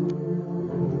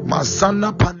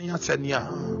Mazana Paniatenia,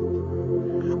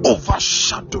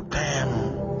 overshadowed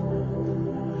them.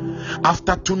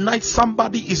 After tonight,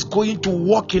 somebody is going to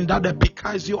walk in that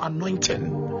Epicazio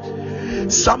anointing.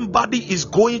 Somebody is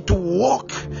going to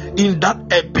walk in that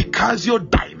Epicazio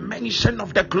dimension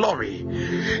of the glory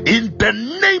in the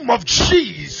name of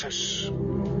Jesus.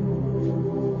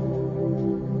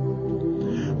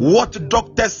 What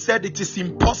doctors said it is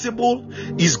impossible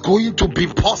is going to be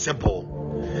possible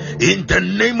in the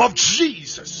name of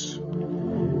Jesus.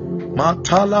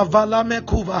 Matala valame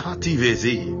kuvahati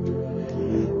vezi.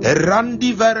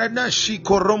 Erandi verena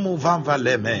shikoromu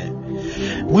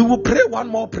vanvaleme. We will pray one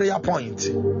more prayer point.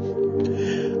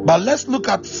 But let's look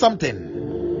at something.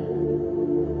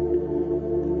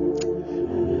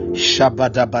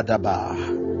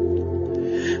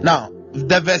 Shabadabadaba. Now,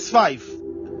 the verse 5,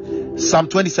 Psalm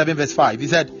 27 verse 5, he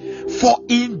said, for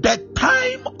in the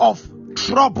time of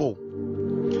trouble.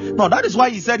 No, that is why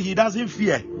he said he doesn't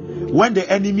fear when the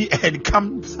enemy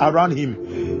comes around him.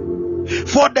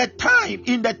 For the time,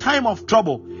 in the time of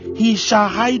trouble, he shall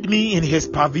hide me in his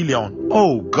pavilion.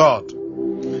 Oh God,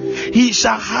 he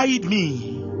shall hide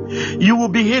me. You will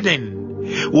be hidden.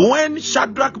 When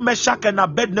Shadrach, Meshach, and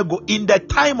Abednego, in the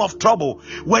time of trouble,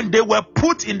 when they were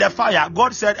put in the fire,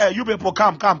 God said, hey, you people,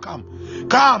 come,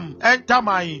 enter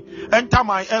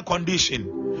my air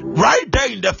condition. Right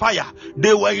there in the fire,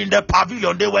 they were in the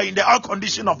pavilion, they were in the air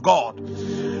condition of God.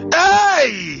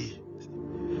 Hey!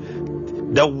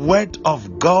 The word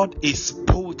of God is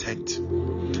potent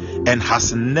and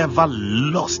has never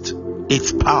lost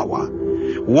its power.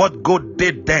 What God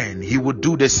did then, he would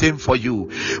do the same for you.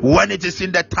 When it is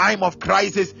in the time of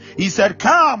crisis, he said,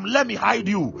 come, let me hide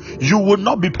you. You will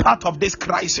not be part of this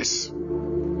crisis.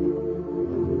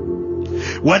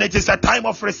 When it is a time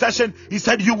of recession, he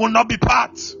said, you will not be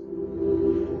part.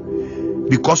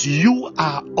 Because you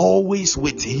are always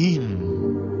with him.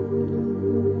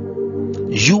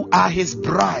 You are his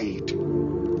bride.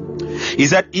 He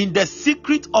said, in the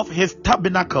secret of his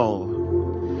tabernacle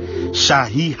shall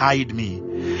he hide me.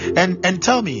 And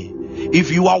tell me,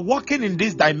 if you are walking in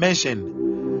this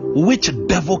dimension, which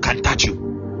devil can touch you?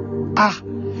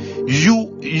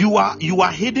 You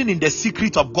are hidden in the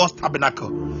secret of God's tabernacle,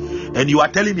 and you are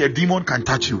telling me a demon can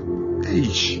touch you.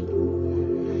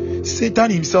 Hey,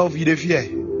 Satan himself, he fear.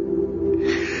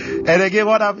 And again,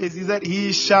 what happens? He said,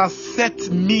 he shall set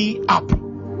me up.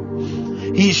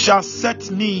 He shall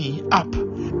set me up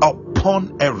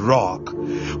upon a rock.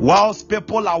 Whilst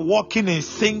people are walking in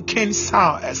sinking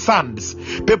sands,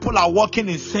 people are walking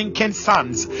in sinking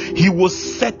sands, he will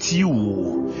set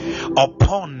you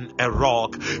upon a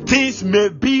rock. Things may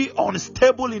be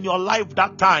unstable in your life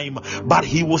that time, but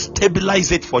he will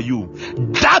stabilize it for you.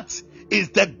 That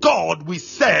is the God we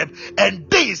serve, and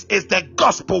this is the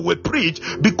gospel we preach,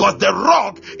 because the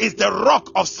rock is the rock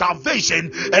of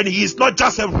salvation, and he is not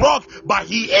just a rock, but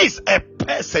he is a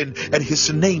person, and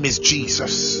his name is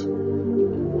Jesus.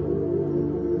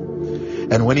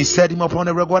 And when he set him upon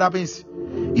a rock, what happens?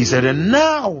 He said, and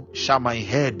now shall my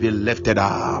head be lifted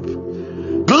up,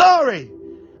 glory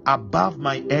above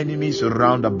my enemies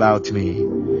round about me.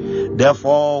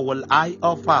 Therefore will I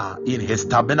offer in his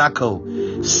tabernacle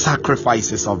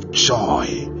sacrifices of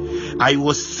joy. I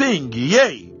will sing,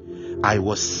 yea, I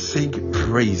will sing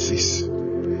praises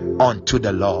unto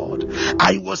the Lord.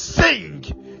 I will sing,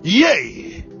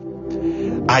 yea,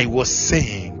 I will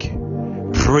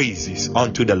sing praises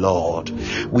unto the Lord.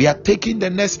 We are taking the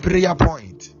next prayer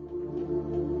point.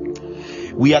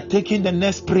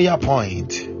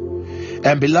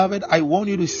 And beloved, I want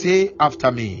you to say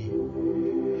after me,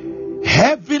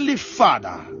 Heavenly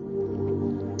Father,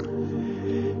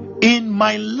 in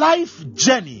my life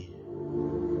journey,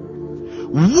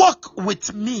 walk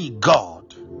with me,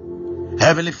 God.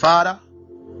 Heavenly Father,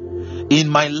 in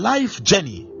my life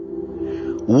journey,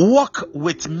 walk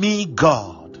with me,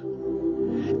 God.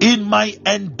 In my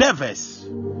endeavors,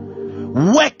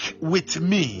 work with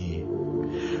me,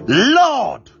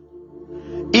 Lord.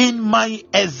 In my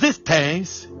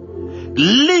existence,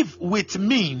 live with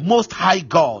me, Most High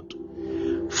God.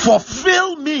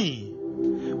 Fulfill me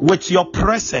with your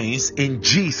presence in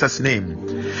Jesus' name.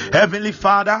 Heavenly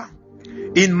Father,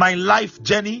 in my life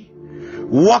journey,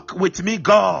 walk with me,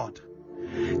 God.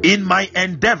 In my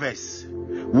endeavors,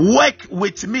 work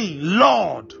with me,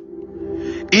 Lord.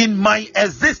 In my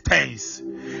existence,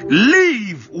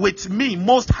 live with me,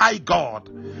 Most High God.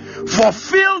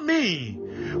 Fulfill me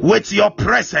with your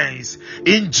presence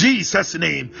in Jesus'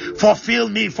 name. Fulfill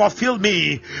me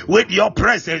with your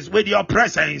presence,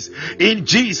 in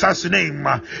Jesus' name.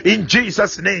 In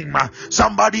Jesus' name.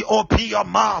 Somebody open your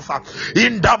mouth.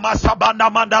 In Damasabanda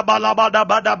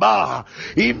Mandabalabadabadaba.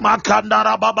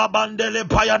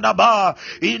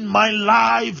 In my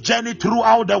life journey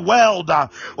throughout the world,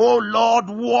 oh Lord,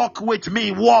 walk with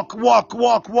me. Walk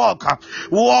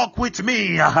with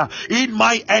me in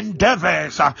my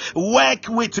endeavors. Work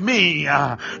with with me,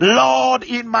 Lord,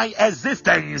 in my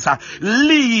existence.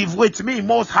 Live with me,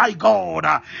 Most High God.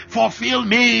 Fulfill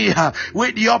me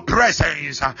with your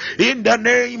presence in the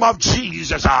name of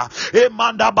Jesus.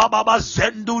 Imanda baba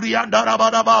zenduri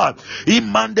andarababa,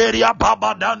 imanderia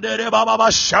baba dandere baba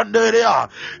shanderia,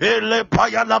 ele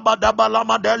payala baba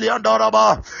lama deli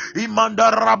andaraba,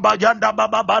 imanda raba yanda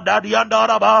baba badari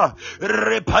andaraba,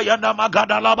 repayanda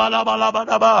magada laba laba laba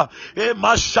laba,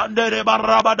 emashandere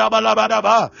baraba laba laba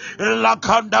laba,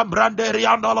 lakanda branderi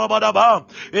andalaba laba,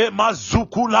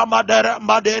 emazukula madera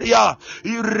maderia,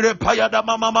 irepayada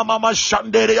mama mama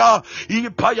shanderia,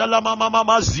 ipayala mama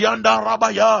mama zianda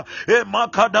rabaya,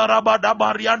 emakada rabada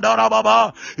barianda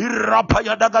rababa,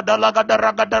 irapaya dagada lagada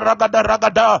ragada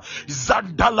ragada,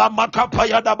 zandala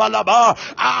makapaya dabalaba,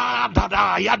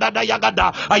 dada yagada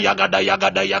yagada ayagada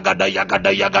yagada yagada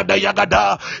yagada yagada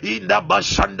yagada, inda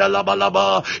bashanda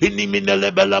labalaba,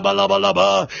 iniminele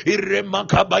belabalaba,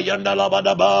 iremakabayanda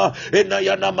labadaba,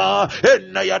 enayanama,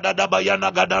 enayada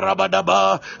bayana gada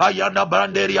rabadaba, ayana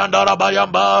branderi anda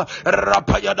rabayamba,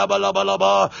 rapaya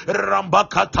dabalabalaba,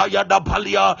 rambakataya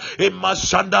dabalia,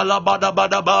 imashanda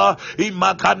labadabadaba,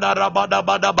 imakana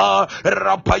rabadabadaba,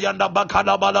 rapayanda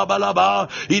bakana balabalaba,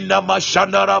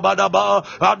 inamashanda rabadaba,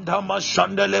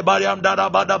 andamashanda lebarianda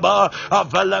rabadaba,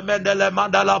 avalamendele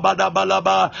mandala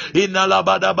badabalaba,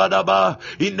 inalabadabadaba,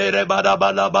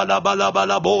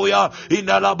 inerebadabalabalabalaboya,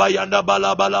 inalabayanda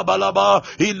balabalabalaba,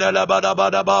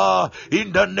 inalabadabadaba,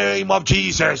 in the name of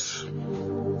Jesus.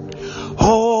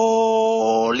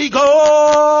 Holy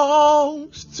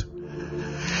Ghost,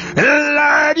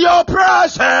 let your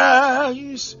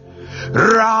presence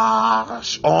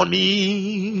rush on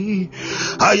me.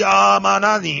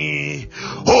 Ayamanani.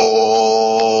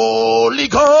 Holy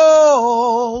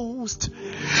Ghost,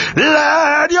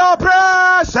 let your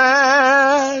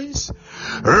presence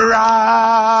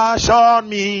rush on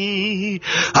me.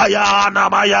 Ayana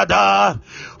mayada.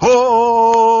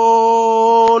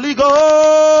 Holy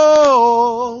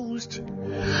Ghost,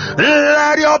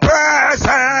 let your presence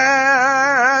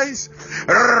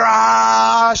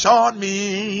rush on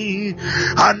me.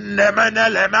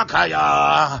 Anemenele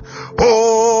makaya.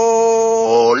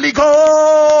 Holy Ghost,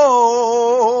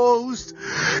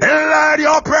 let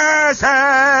your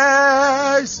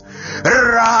presence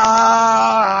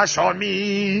rush on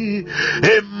me.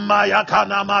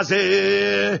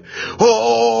 Imayakanamaze.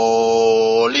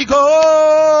 Holy Ghost,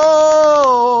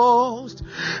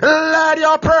 let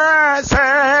your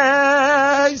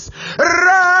presence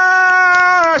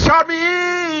rush on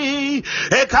me.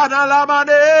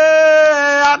 Ekanalamane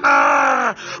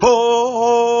ana.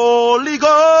 Holy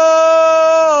Ghost,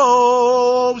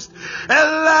 and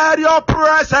let your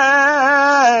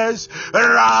presence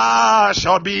rush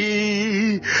on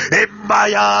me.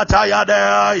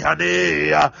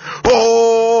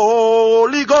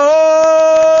 Holy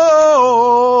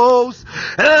Ghost,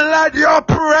 let your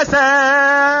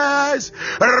presence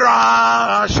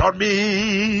rush on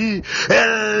me.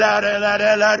 Let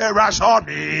it rush on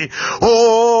me.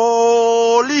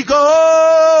 Holy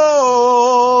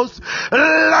Ghost,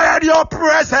 let your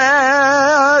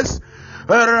presence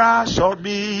rush on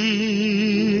me.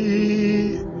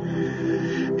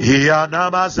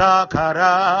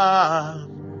 Yanamazakara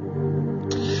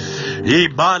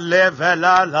Iman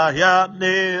levela la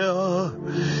yamne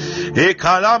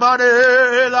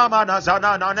Ikalamane la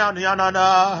manazana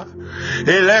nana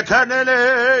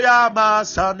Ilekanele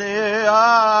yamasanea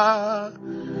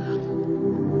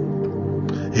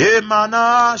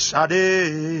Imana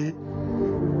shade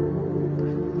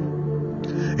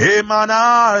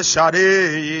Imana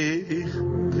shade.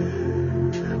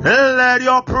 Let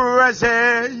your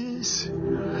presence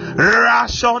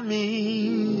rush on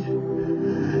me.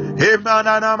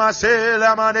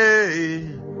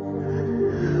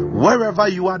 Wherever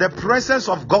you are, the presence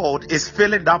of God is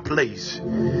filling that place.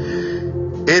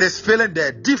 It is filling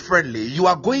there differently. You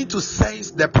are going to sense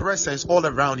the presence all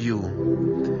around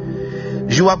you.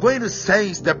 You are going to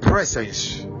sense the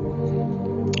presence.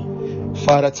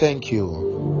 Father, thank you.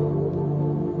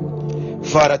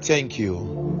 Father, thank you.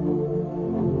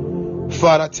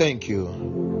 Father, thank you.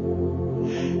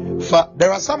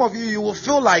 There are some of you, you will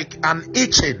feel like an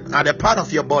itching at a part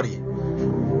of your body.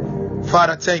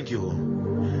 Father, thank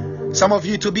you. Some of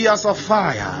you to be as of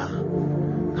fire.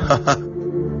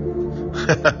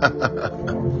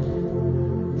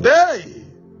 Hey,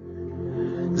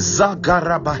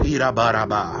 Zagara Bahira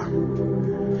Baraba,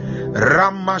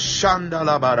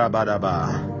 Ramashandala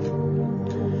Barabadaba.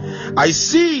 I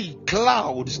see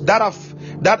clouds that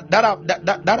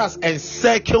has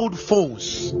encircled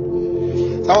phones.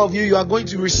 Some of you are going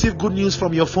to receive good news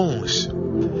from your phones.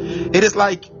 It is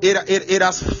like it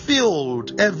has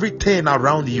filled everything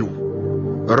around you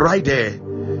right there.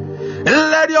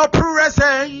 Let your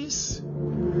presence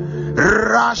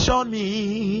rush on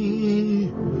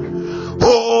me,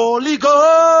 Holy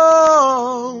Ghost.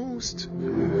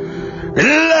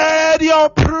 Let your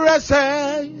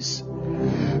presence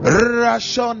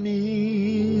rush on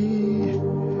me.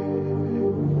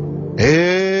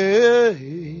 Hey,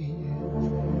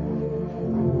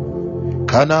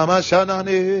 Kanama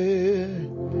Shanane,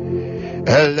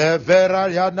 Elevera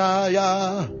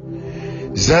Yanaya,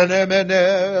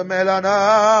 Zenemene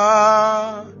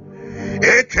Melana,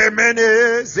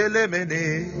 Ekemene Zelemene,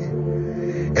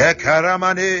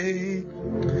 Ekaramane.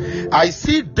 I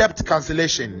see debt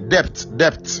cancellation. Debt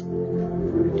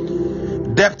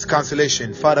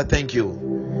cancellation. Father, thank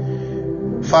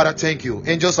you. Father, thank you.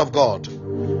 Angels of God,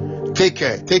 take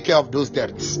care of those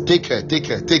debts. Take care of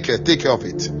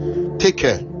it. Take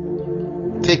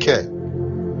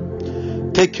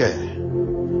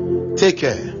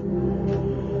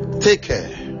care.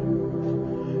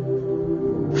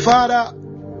 Father,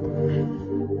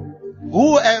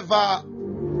 whoever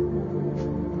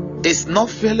is not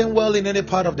feeling well in any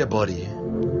part of the body,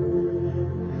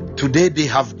 today they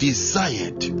have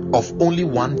desired of only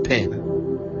one thing,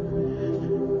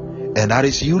 and that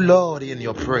is you, Lord, in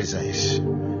your presence.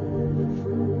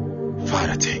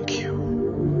 Father, thank you.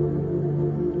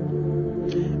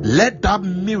 Let that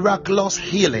miraculous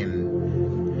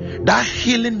healing, that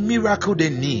healing miracle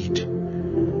they need,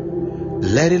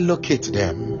 let it locate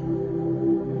them.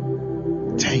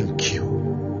 Thank you.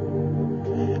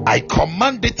 I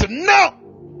command it now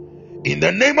in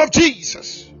the name of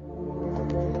Jesus.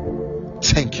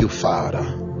 Thank you, Father.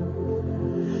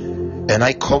 And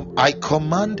I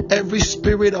command every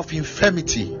spirit of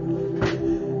infirmity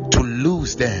to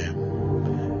lose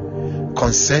them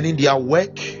concerning their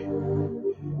work,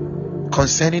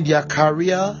 concerning their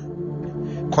career,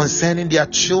 concerning their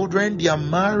children, their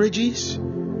marriages,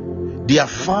 their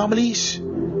families.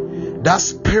 That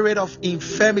spirit of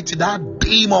infirmity, that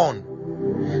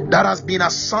demon that has been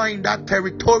assigned, that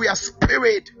territorial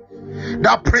spirit,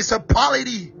 that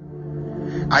principality,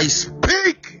 I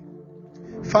speak,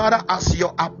 Father, as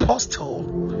your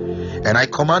apostle, and I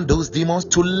command those demons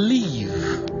to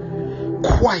leave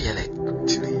quietly.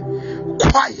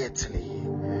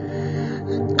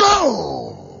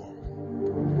 Go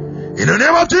in the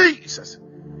name of Jesus.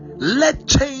 Let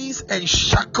chains and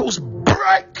shackles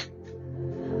break.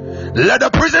 Let the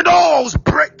prison doors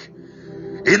break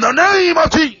in the name of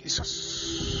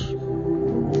Jesus.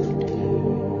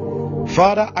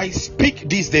 Father, I speak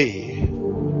this day,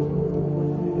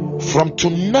 from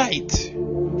tonight,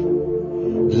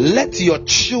 let your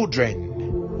children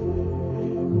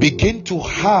begin to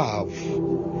have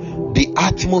the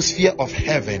atmosphere of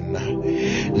heaven.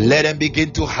 Let them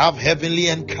begin to have heavenly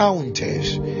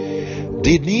encounters.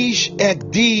 Dinish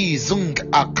ekdi zung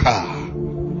aka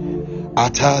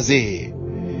ataze.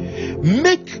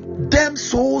 Make them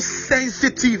so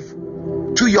sensitive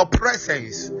to your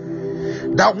presence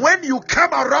that when you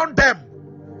come around them,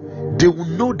 they will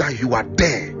know that you are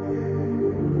there.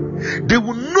 They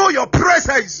will know your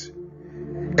presence,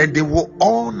 and they will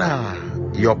honor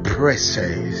your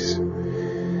presence.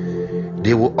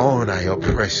 They will honor your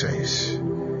presence.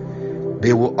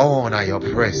 They will honor your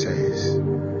presence.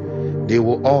 They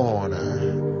will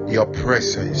honor your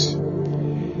presence.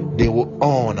 They will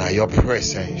honor your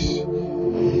presence.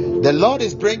 The Lord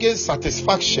is bringing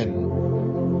satisfaction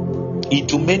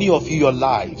into many of your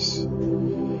lives.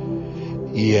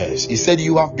 Yes, He said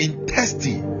you have been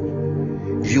thirsty,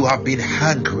 you have been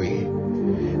hungry,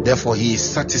 therefore He is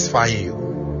satisfying you.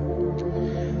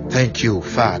 Thank you,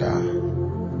 Father.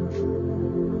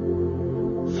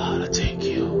 Father, thank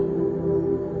you.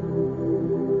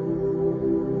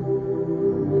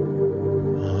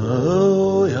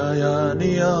 Oh, ya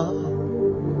nia.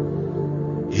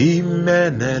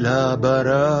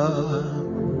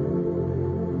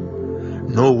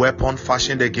 No weapon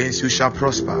fashioned against you shall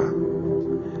prosper.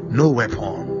 No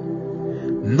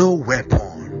weapon. No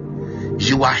weapon.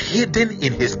 You are hidden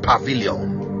in His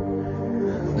pavilion.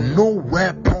 No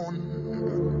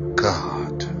weapon.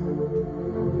 God.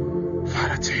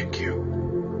 Father, thank you.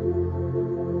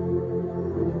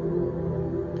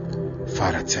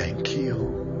 Father, thank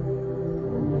you.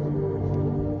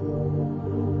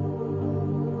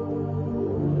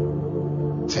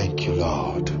 Thank you,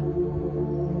 Lord.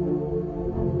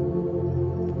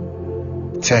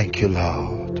 Thank you,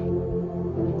 Lord.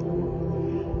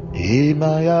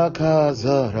 Imaya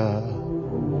kazara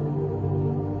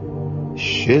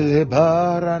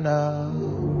shelebarana.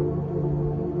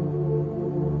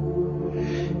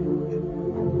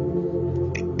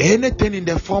 Anything in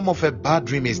the form of a bad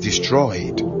dream is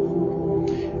destroyed.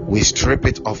 We strip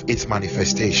it of its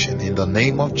manifestation in the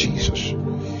name of Jesus.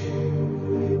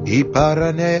 In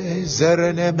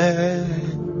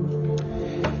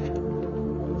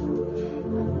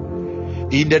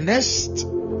the next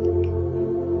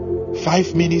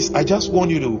 5 minutes, I just want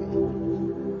you to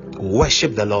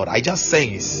worship the Lord. I just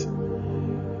saying this.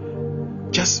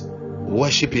 Just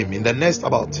worship Him in the next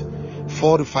about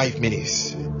 4 to 5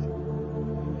 minutes.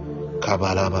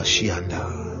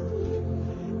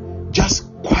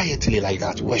 Just quietly like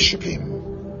that, worship Him.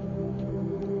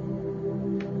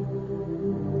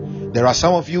 There are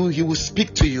some of you, He will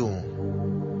speak to you.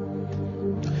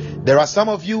 There are some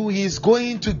of you, He is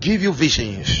going to give you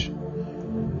visions.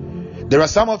 There are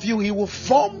some of you, He will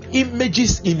form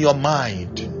images in your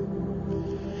mind.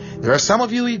 There are some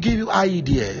of you, He will give you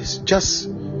ideas. Just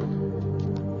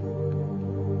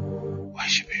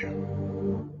worship Him.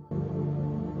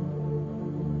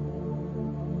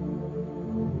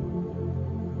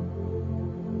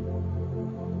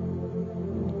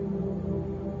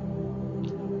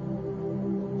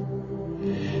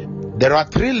 There are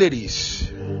 3 ladies,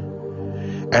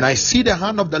 and I see the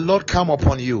hand of the Lord come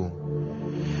upon you,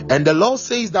 and the Lord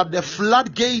says that the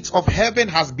floodgates of heaven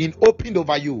has been opened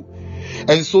over you,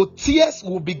 and so tears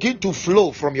will begin to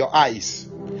flow from your eyes.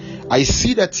 I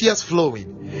see the tears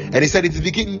flowing, and He said it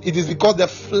is because the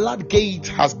floodgate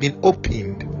has been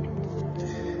opened.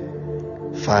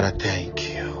 Father, thank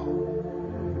you.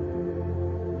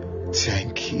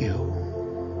 Thank you.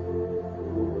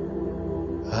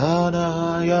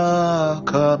 Anaya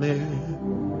kame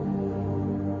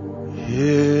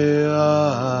here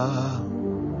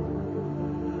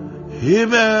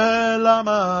Himela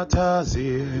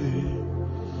matazi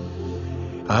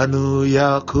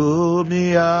Anuya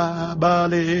kumia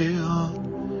balea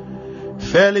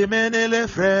Felimene le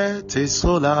frete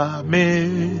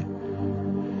solame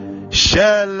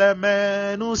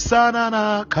Shelemenu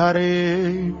sanana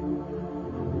kare.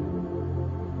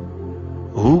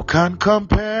 Who can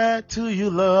compare to you,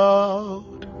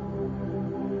 Lord?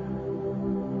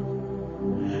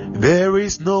 There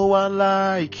is no one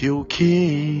like you,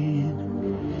 King.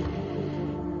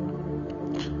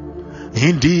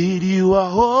 Indeed, you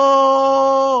are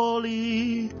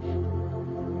holy.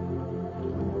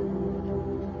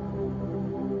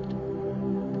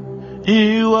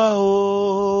 You are holy.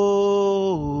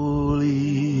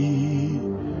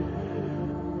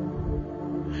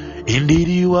 Indeed,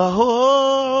 you are holy.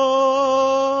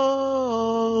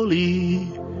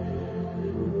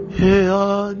 You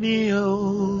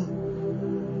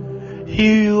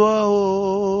are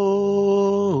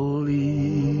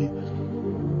holy.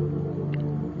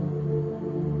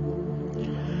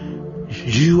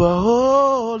 You are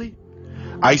holy.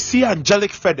 I see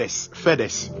angelic feathers.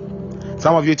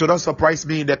 Some of you, it will not surprise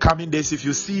me in the coming days if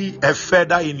you see a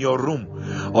feather in your room,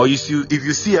 or if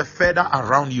you see a feather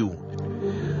around you.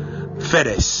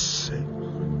 Feathers.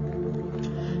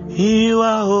 You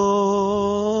are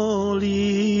holy.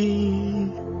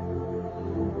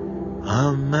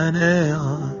 Amen.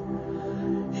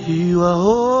 You are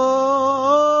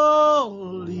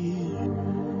holy.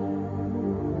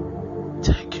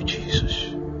 Thank you,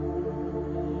 Jesus.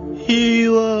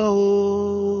 You are holy.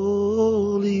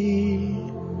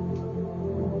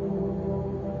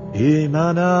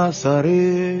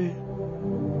 Imanasare.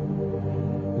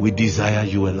 We desire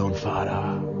you alone,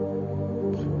 Father.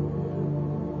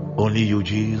 Only you,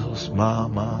 Jesus.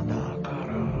 Mama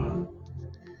nakara.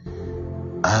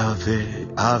 Ave,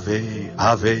 ave,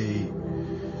 ave.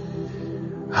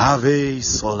 Ave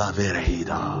sola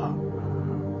vereda.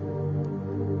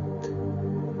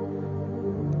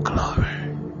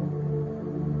 Glory.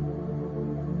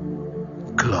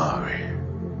 Glory.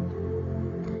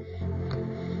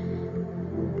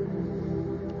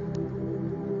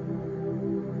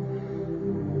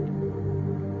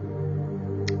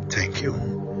 Thank you.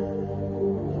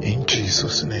 In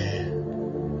Jesus' name.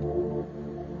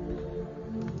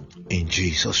 In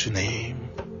Jesus' name.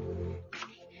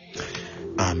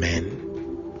 Amen.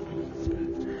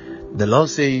 The Lord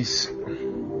says,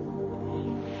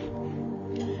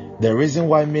 the reason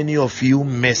why many of you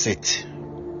miss it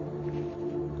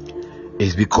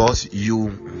is because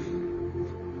you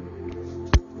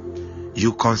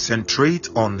concentrate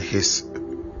on His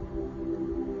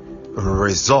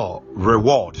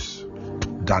rewards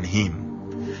than Him.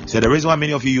 So the reason why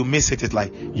many of you miss it is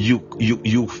like you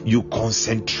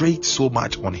concentrate so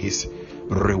much on His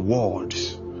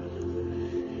rewards.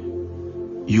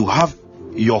 You have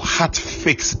your heart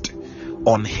fixed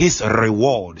on His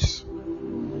rewards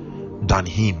than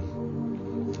Him.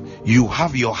 You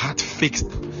have your heart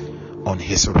fixed on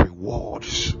his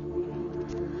rewards.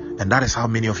 And that is how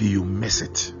many of you miss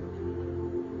it.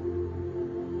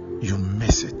 You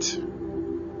miss it.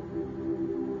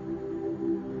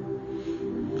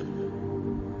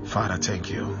 Father, thank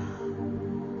you.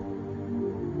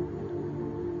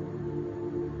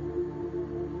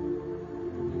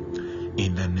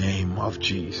 In the name of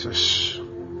Jesus.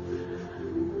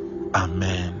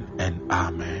 Amen and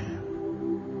amen.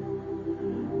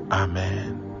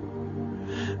 Amen.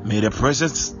 May the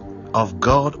presence of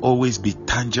God always be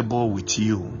tangible with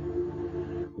you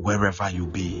wherever you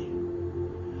be,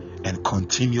 and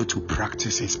continue to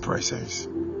practice his presence.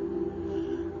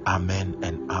 Amen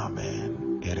and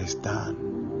amen. It is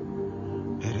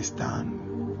done. It is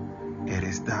done. It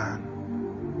is done.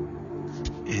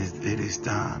 It is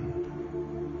done.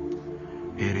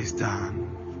 It is done.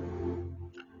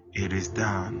 It is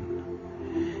done.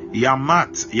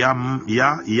 Yamat,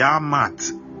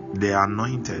 the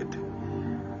anointed.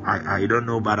 I don't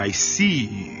know, but I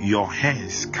see your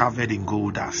hands covered in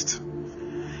gold dust.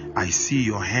 I see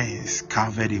your hands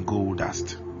covered in gold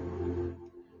dust.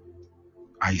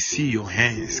 I see your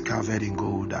hands covered in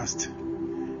gold dust.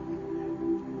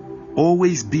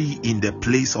 Always be in the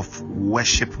place of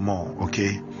worship more,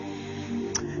 okay?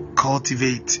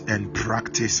 Cultivate and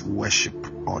practice worship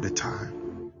all the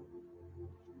time.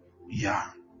 Yeah.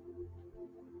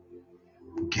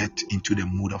 Get into the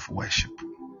mood of worship.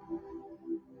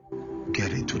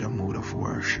 Get into the mood of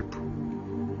worship.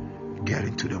 Get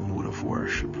into the mood of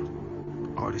worship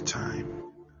all the time.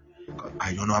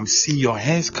 I don't know, I'm seeing your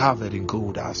hands covered in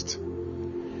gold dust.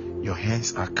 Your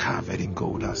hands are covered in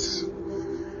gold dust.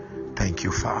 Thank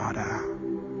you, Father.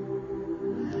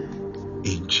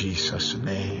 In Jesus'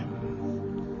 name.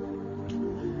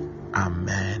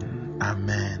 Amen.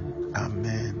 Amen.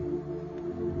 Amen.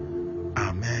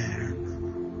 Amen.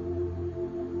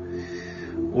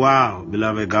 Wow,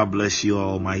 beloved, God bless you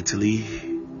almightily.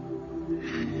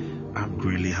 I'm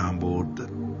really humbled.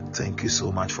 Thank you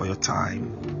so much for your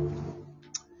time.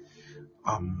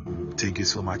 Thank you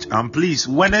so much. Please,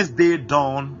 Wednesday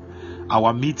dawn,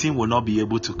 our meeting will not be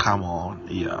able to come on.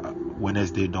 Yeah,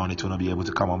 Wednesday dawn, it will not be able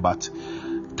to come on. But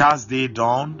Thursday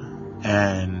dawn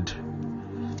and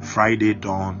Friday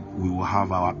dawn, we will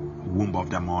have our womb of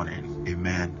the morning.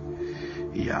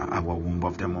 Amen. Yeah, our womb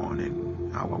of the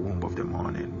morning. Our womb of the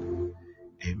morning.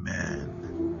 Amen.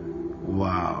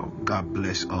 Wow. God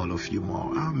bless all of you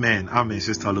more. Amen. Amen.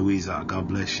 Sister Louisa, God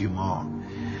bless you more.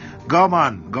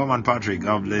 Gorman Patrick,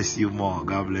 God bless you more.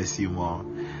 God bless you more.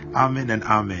 Amen and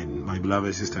amen. My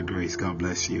beloved Sister Grace, God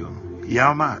bless you.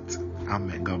 Yamat,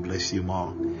 amen. God bless you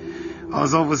more.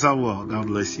 Also, Samuel, God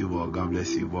bless you more. God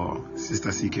bless you more.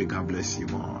 Sister CK, God bless you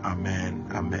more. Amen.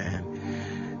 Amen.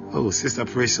 Oh, Sister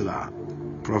Priscilla,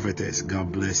 prophetess,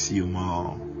 God bless you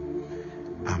more.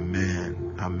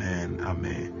 Amen. Amen.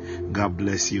 Amen. God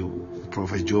bless you.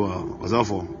 Prophet Joel,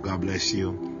 Osofo, God bless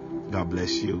you. God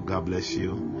bless you. God bless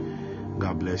you.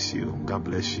 God bless you. God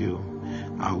bless you.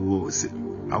 I will,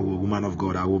 woman of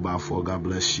God, I will bow for. God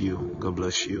bless you. God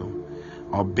bless you.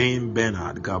 Obin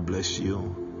Bernard, God bless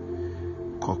you.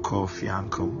 Koko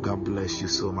Fianco, God bless you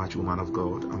so much, woman of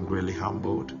God. I'm really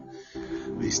humbled.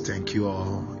 Please, thank you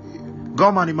all.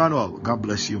 Gorman Emmanuel, God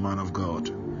bless you, man of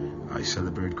God. I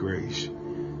celebrate grace.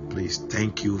 Please,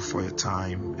 thank you for your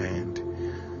time.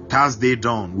 And Thursday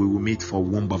dawn, we will meet for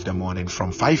Womb of the Morning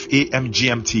from 5 a.m.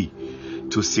 GMT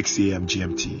to 6 a.m.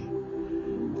 GMT.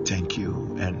 Thank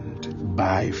you and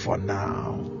bye for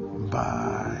now.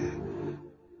 Bye.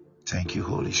 Thank you,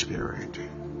 Holy Spirit.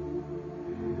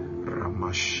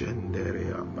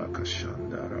 Ramashendere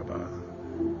ambakashandaraba.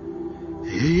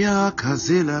 Iya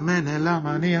kazila menela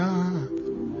mania.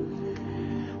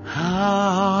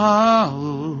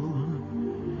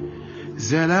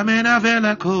 Zelamena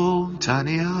vela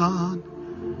kontanian.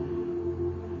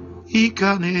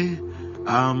 Ikane.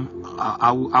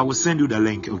 I will send you the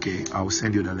link. Okay, I will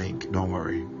send you the link. Don't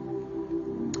worry.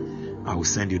 I will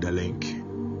send you the link.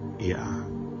 Yeah.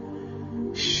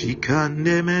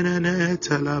 Shikande menene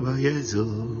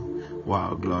talabayezo.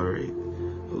 Wow, glory.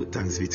 Oh, thanks be to